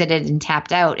have exited and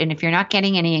tapped out. And if you're not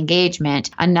getting any engagement,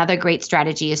 another great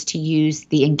strategy is to use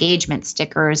the engagement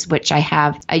stickers, which I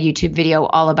have a YouTube video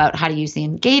all about how to use the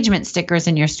engagement stickers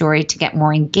in your story to get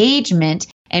more engagement.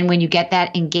 And when you get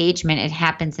that engagement, it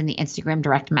happens in the Instagram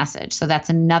direct message. So that's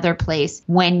another place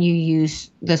when you use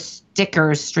the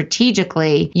stickers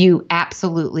strategically, you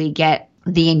absolutely get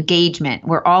the engagement.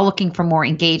 We're all looking for more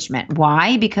engagement.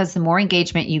 Why? Because the more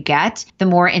engagement you get, the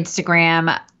more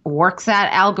Instagram works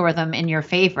that algorithm in your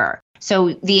favor.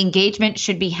 So the engagement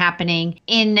should be happening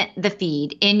in the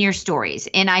feed, in your stories,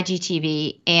 in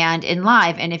IGTV, and in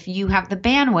live. And if you have the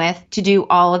bandwidth to do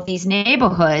all of these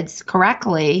neighborhoods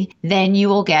correctly, then you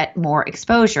will get more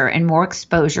exposure. And more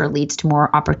exposure leads to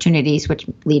more opportunities, which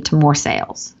lead to more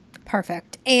sales.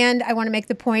 Perfect. And I want to make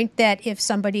the point that if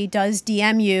somebody does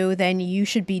DM you, then you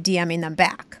should be DMing them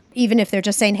back. Even if they're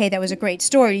just saying, hey, that was a great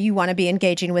story, you want to be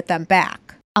engaging with them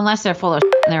back. Unless they're full of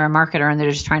shit and they're a marketer and they're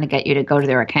just trying to get you to go to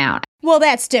their account. Well,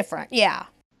 that's different. Yeah.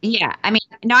 Yeah. I mean,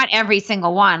 not every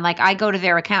single one. Like I go to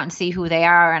their account and see who they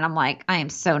are. And I'm like, I am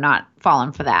so not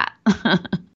falling for that.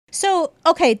 So,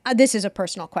 okay, this is a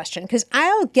personal question because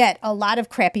I'll get a lot of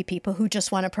crappy people who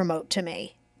just want to promote to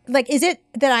me. Like, is it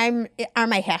that are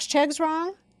my hashtags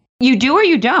wrong? You do or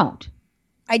you don't?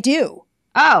 I do.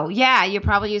 Oh, yeah. You're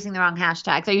probably using the wrong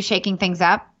hashtags. Are you shaking things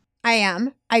up? I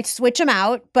am. I switch them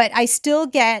out, but I still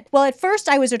get, well, at first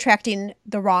I was attracting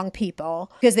the wrong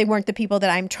people because they weren't the people that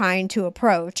I'm trying to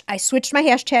approach. I switched my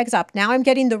hashtags up. Now I'm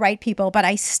getting the right people, but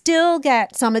I still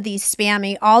get some of these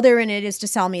spammy, all they're in it is to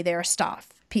sell me their stuff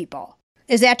people.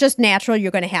 Is that just natural?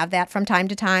 You're going to have that from time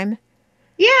to time?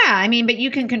 Yeah. I mean, but you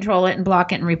can control it and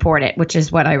block it and report it, which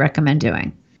is what I recommend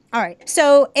doing. All right.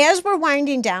 So as we're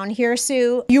winding down here,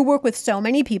 Sue, you work with so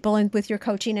many people and with your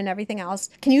coaching and everything else.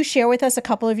 Can you share with us a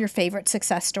couple of your favorite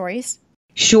success stories?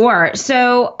 Sure.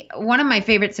 So one of my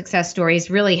favorite success stories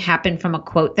really happened from a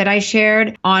quote that I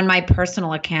shared on my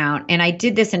personal account. And I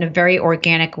did this in a very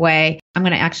organic way. I'm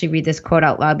going to actually read this quote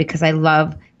out loud because I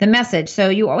love the message. So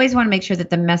you always want to make sure that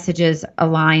the messages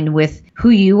align with who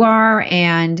you are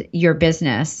and your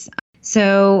business.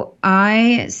 So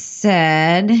I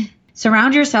said,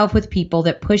 surround yourself with people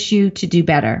that push you to do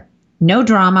better. No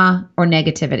drama or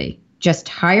negativity, just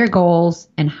higher goals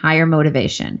and higher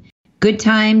motivation. Good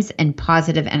times and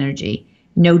positive energy.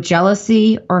 No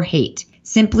jealousy or hate.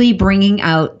 Simply bringing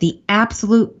out the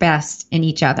absolute best in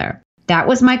each other. That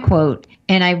was my quote.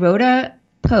 And I wrote a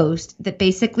post that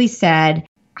basically said,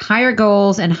 higher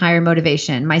goals and higher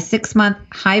motivation. My 6-month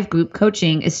Hive group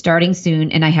coaching is starting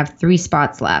soon and I have 3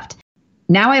 spots left.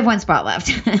 Now I have 1 spot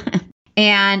left.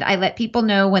 And I let people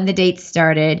know when the date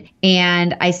started.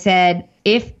 And I said,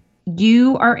 if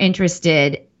you are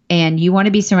interested and you want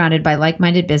to be surrounded by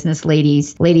like-minded business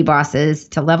ladies, lady bosses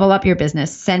to level up your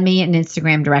business, send me an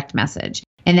Instagram direct message.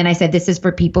 And then I said, this is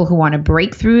for people who want to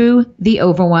break through the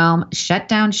overwhelm, shut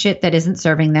down shit that isn't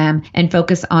serving them, and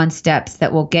focus on steps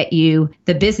that will get you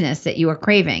the business that you are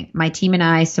craving. My team and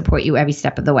I support you every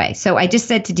step of the way. So I just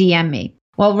said to DM me.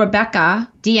 Well, Rebecca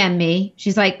DM'd me.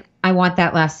 She's like, I want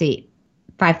that last seat.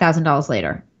 $5,000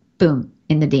 later, boom,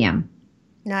 in the DM.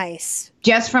 Nice.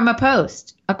 Just from a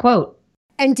post, a quote.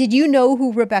 And did you know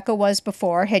who Rebecca was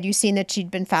before? Had you seen that she'd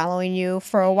been following you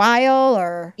for a while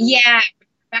or? Yeah,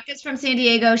 Rebecca's from San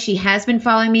Diego. She has been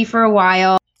following me for a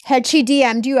while. Had she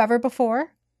DM'd you ever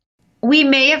before? We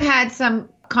may have had some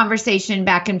conversation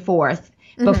back and forth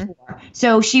before.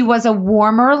 So she was a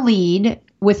warmer lead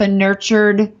with a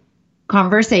nurtured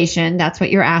conversation. That's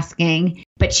what you're asking.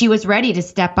 But she was ready to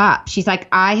step up. She's like,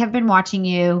 I have been watching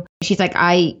you. She's like,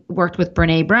 I worked with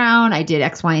Brene Brown. I did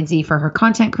X, Y, and Z for her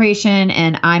content creation.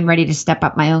 And I'm ready to step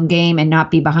up my own game and not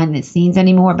be behind the scenes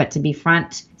anymore, but to be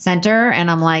front center.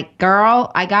 And I'm like, girl,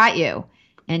 I got you.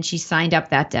 And she signed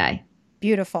up that day.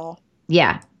 Beautiful.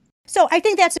 Yeah. So I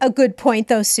think that's a good point,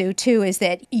 though, Sue, too, is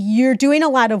that you're doing a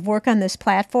lot of work on this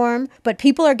platform, but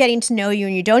people are getting to know you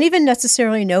and you don't even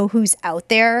necessarily know who's out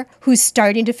there, who's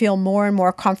starting to feel more and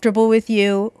more comfortable with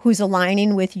you, who's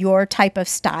aligning with your type of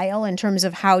style in terms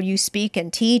of how you speak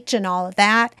and teach and all of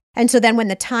that. And so then when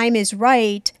the time is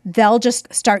right, they'll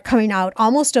just start coming out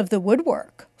almost of the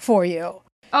woodwork for you.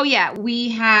 Oh, yeah. We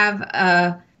have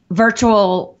a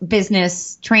virtual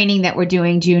business training that we're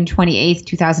doing June 28th,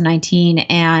 2019,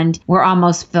 and we're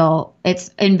almost full. It's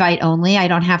invite only. I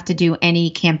don't have to do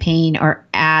any campaign or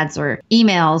ads or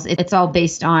emails. It's all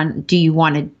based on, do you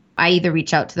want to, I either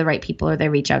reach out to the right people or they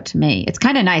reach out to me. It's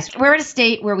kind of nice. We're at a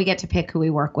state where we get to pick who we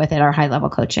work with at our high level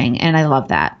coaching, and I love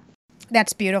that.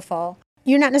 That's beautiful.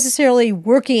 You're not necessarily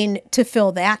working to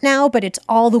fill that now, but it's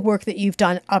all the work that you've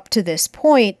done up to this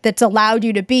point that's allowed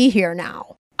you to be here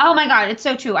now. Oh my God, it's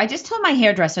so true. I just told my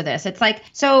hairdresser this. It's like,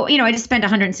 so, I just spent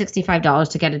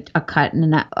 $165 to get a cut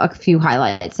and a few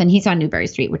highlights. And he's on Newberry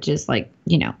Street, which is like,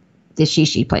 the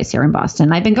Shishi place here in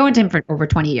Boston. I've been going to him for over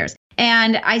 20 years.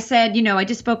 And I said, I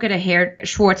just spoke at a hair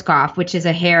Schwarzkopf, which is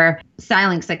a hair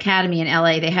stylings academy in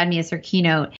LA. They had me as their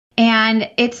keynote. And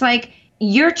it's like,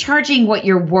 you're charging what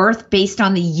you're worth based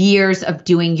on the years of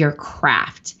doing your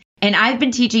craft. And I've been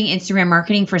teaching Instagram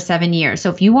marketing for 7 years. So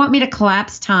if you want me to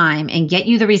collapse time and get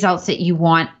you the results that you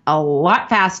want a lot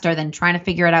faster than trying to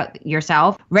figure it out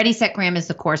yourself, Ready, Set, Gram is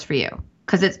the course for you.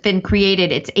 Because it's been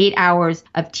created, it's 8 hours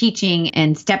of teaching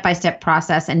and step-by-step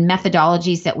process and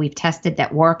methodologies that we've tested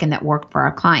that work and that work for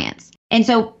our clients. And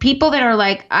so people that are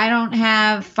like, I don't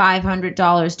have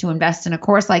 $500 to invest in a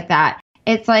course like that,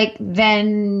 It's like,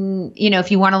 then, if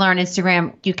you want to learn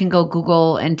Instagram, you can go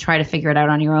Google and try to figure it out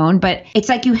on your own. But it's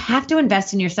like you have to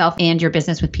invest in yourself and your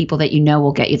business with people that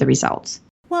will get you the results.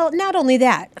 Well, not only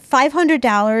that,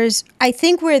 $500, I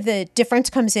think where the difference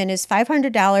comes in is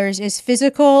 $500 is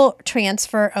physical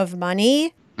transfer of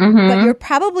money. But you're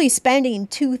probably spending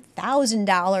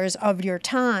 $2,000 of your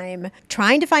time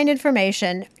trying to find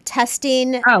information,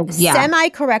 testing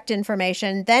semi-correct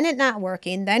information, then it not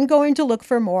working, then going to look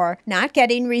for more, not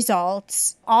getting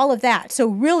results, all of that. So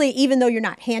really, even though you're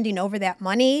not handing over that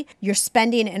money, you're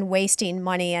spending and wasting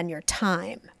money and your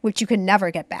time, which you can never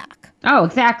get back. Oh,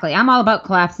 exactly. I'm all about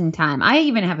collapsing time. I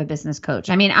even have a business coach.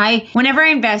 I mean, whenever I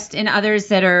invest in others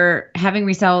that are having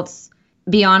results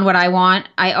beyond what I want,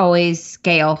 I always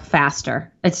scale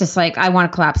faster. It's just like, I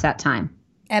want to collapse that time.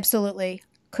 Absolutely.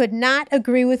 Could not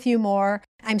agree with you more.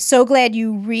 I'm so glad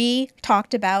you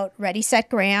talked about Ready, Set,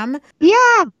 Graham.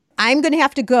 Yeah. I'm going to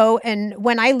have to go, and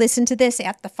when I listen to this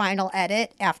at the final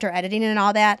edit, after editing and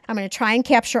all that, I'm going to try and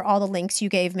capture all the links you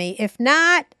gave me. If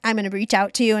not, I'm going to reach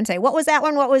out to you and say, what was that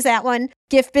one? What was that one?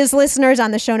 Gift Biz listeners,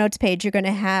 on the show notes page, you're going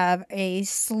to have a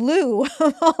slew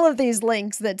of all of these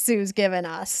links that Sue's given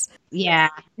us. Yeah,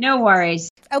 no worries.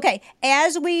 Okay,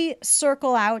 as we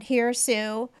circle out here,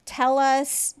 Sue, tell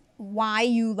us why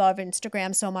you love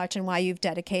Instagram so much and why you've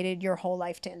dedicated your whole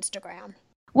life to Instagram.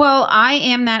 Well, I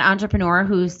am that entrepreneur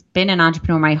who's been an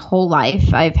entrepreneur my whole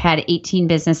life. I've had 18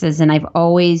 businesses and I've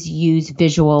always used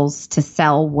visuals to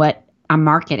sell what I'm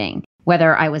marketing.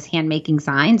 Whether I was hand making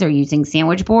signs or using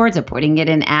sandwich boards or putting it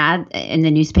in ad in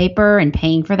the newspaper and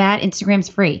paying for that, Instagram's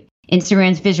free.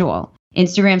 Instagram's visual.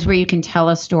 Instagram's where you can tell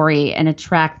a story and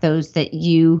attract those that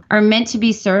you are meant to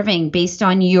be serving based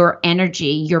on your energy,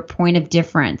 your point of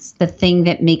difference, the thing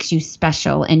that makes you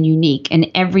special and unique. And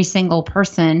every single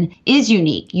person is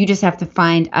unique. You just have to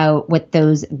find out what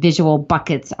those visual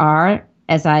buckets are,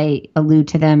 as I allude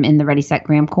to them in the Ready, Set,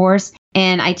 Graham course.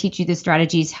 And I teach you the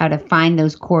strategies how to find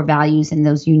those core values and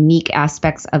those unique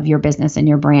aspects of your business and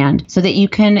your brand so that you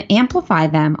can amplify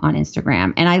them on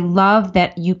Instagram. And I love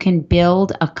that you can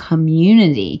build a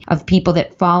community of people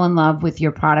that fall in love with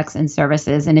your products and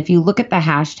services. And if you look at the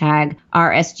hashtag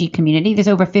RSG community, there's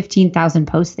over 15,000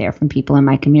 posts there from people in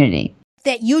my community.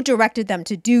 That you directed them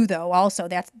to do, though, also.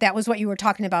 That was what you were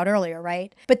talking about earlier,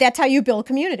 right? But that's how you build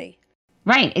community.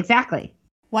 Right, exactly.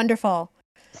 Wonderful.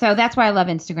 So that's why I love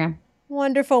Instagram.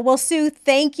 Wonderful. Well, Sue,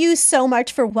 thank you so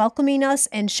much for welcoming us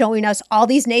and showing us all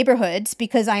these neighborhoods,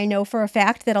 because I know for a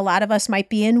fact that a lot of us might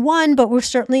be in one, but we're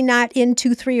certainly not in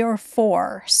 2, 3, or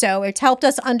 4. So it's helped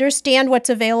us understand what's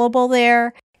available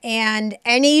there and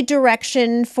any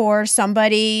direction for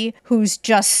somebody who's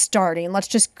just starting. Let's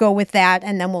just go with that,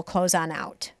 and then we'll close on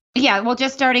out. Yeah, well,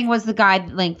 just starting was the guide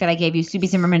link that I gave you,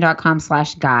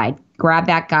 SueBZimmerman.com/guide. Grab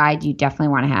that guide. You definitely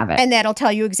want to have it. And that'll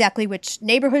tell you exactly which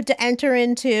neighborhood to enter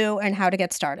into and how to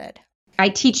get started. I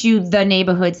teach you the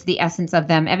neighborhoods, the essence of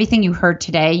them. Everything you heard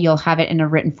today, you'll have it in a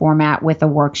written format with a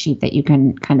worksheet that you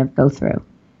can kind of go through.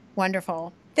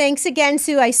 Wonderful. Thanks again,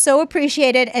 Sue. I so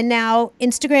appreciate it. And now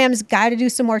Instagram's got to do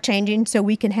some more changing so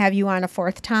we can have you on a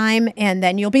 4th time, and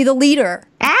then you'll be the leader.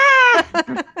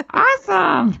 Ah,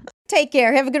 awesome. Take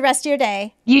care. Have a good rest of your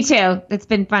day. You too. It's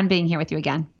been fun being here with you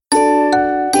again.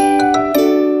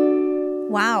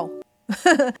 Wow.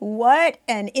 What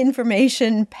an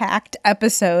information-packed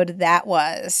episode that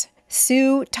was.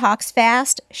 Sue talks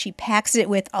fast. She packs it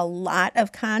with a lot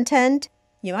of content.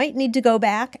 You might need to go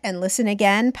back and listen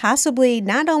again, possibly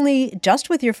not only just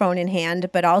with your phone in hand,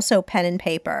 but also pen and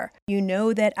paper. You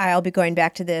know that I'll be going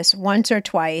back to this once or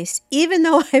twice, even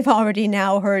though I've already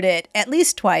now heard it at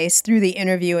least twice through the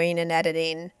interviewing and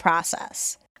editing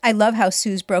process. I love how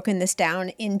Sue's broken this down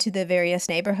into the various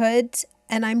neighborhoods,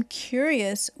 and I'm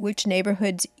curious which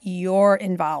neighborhoods you're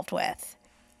involved with.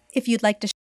 If you'd like to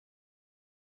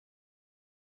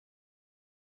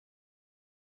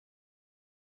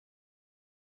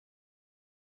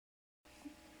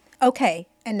Okay,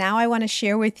 and now I want to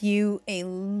share with you a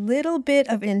little bit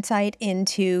of insight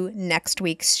into next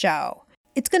week's show.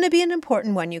 It's going to be an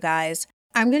important one, you guys.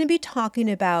 I'm going to be talking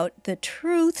about the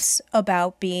truths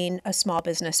about being a small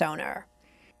business owner.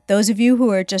 Those of you who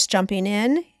are just jumping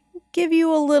in, give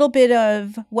you a little bit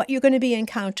of what you're going to be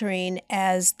encountering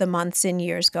as the months and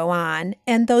years go on.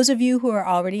 And those of you who are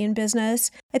already in business,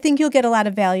 I think you'll get a lot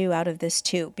of value out of this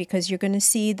too, because you're going to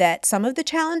see that some of the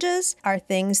challenges are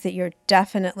things that you're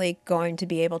definitely going to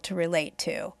be able to relate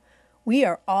to. We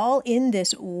are all in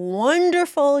this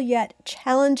wonderful yet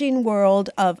challenging world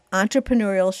of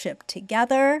entrepreneurship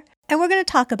together, and we're going to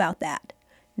talk about that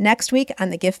next week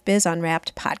on the Gift Biz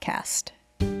Unwrapped podcast.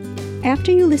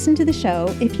 After you listen to the show,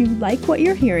 if you like what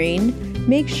you're hearing,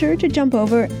 make sure to jump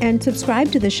over and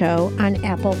subscribe to the show on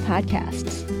Apple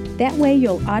Podcasts. That way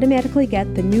you'll automatically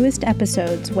get the newest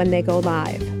episodes when they go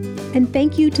live. And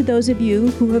thank you to those of you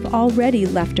who have already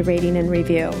left a rating and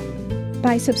review.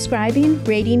 By subscribing,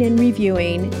 rating, and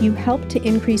reviewing, you help to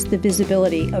increase the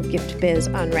visibility of Gift Biz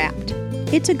Unwrapped.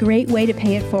 It's a great way to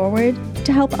pay it forward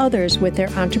to help others with their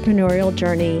entrepreneurial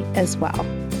journey as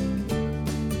well.